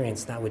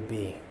experience that would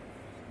be.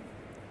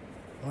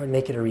 Lord,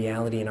 make it a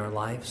reality in our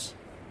lives.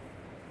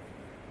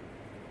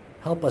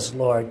 Help us,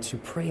 Lord, to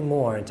pray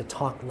more and to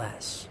talk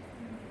less,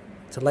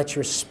 to let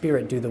your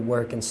Spirit do the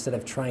work instead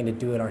of trying to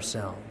do it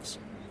ourselves.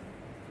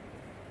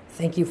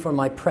 Thank you for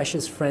my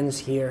precious friends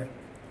here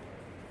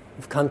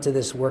who've come to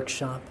this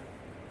workshop.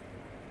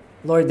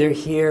 Lord, they're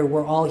here.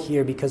 We're all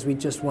here because we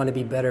just want to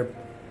be better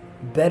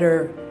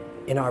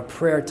in our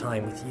prayer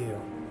time with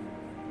you.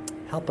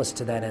 Help us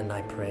to that end,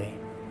 I pray.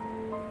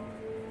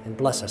 And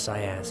bless us,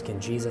 I ask, in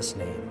Jesus'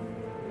 name.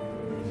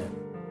 Amen.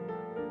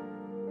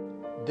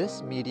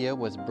 This media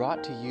was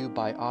brought to you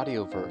by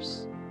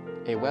Audioverse,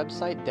 a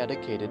website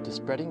dedicated to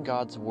spreading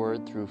God's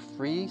Word through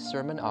free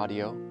sermon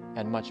audio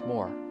and much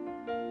more.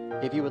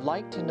 If you would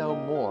like to know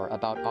more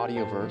about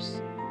Audioverse,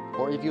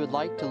 or if you would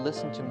like to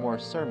listen to more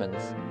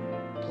sermons,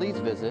 please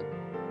visit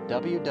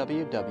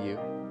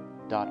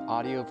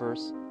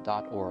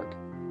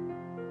www.audioverse.org.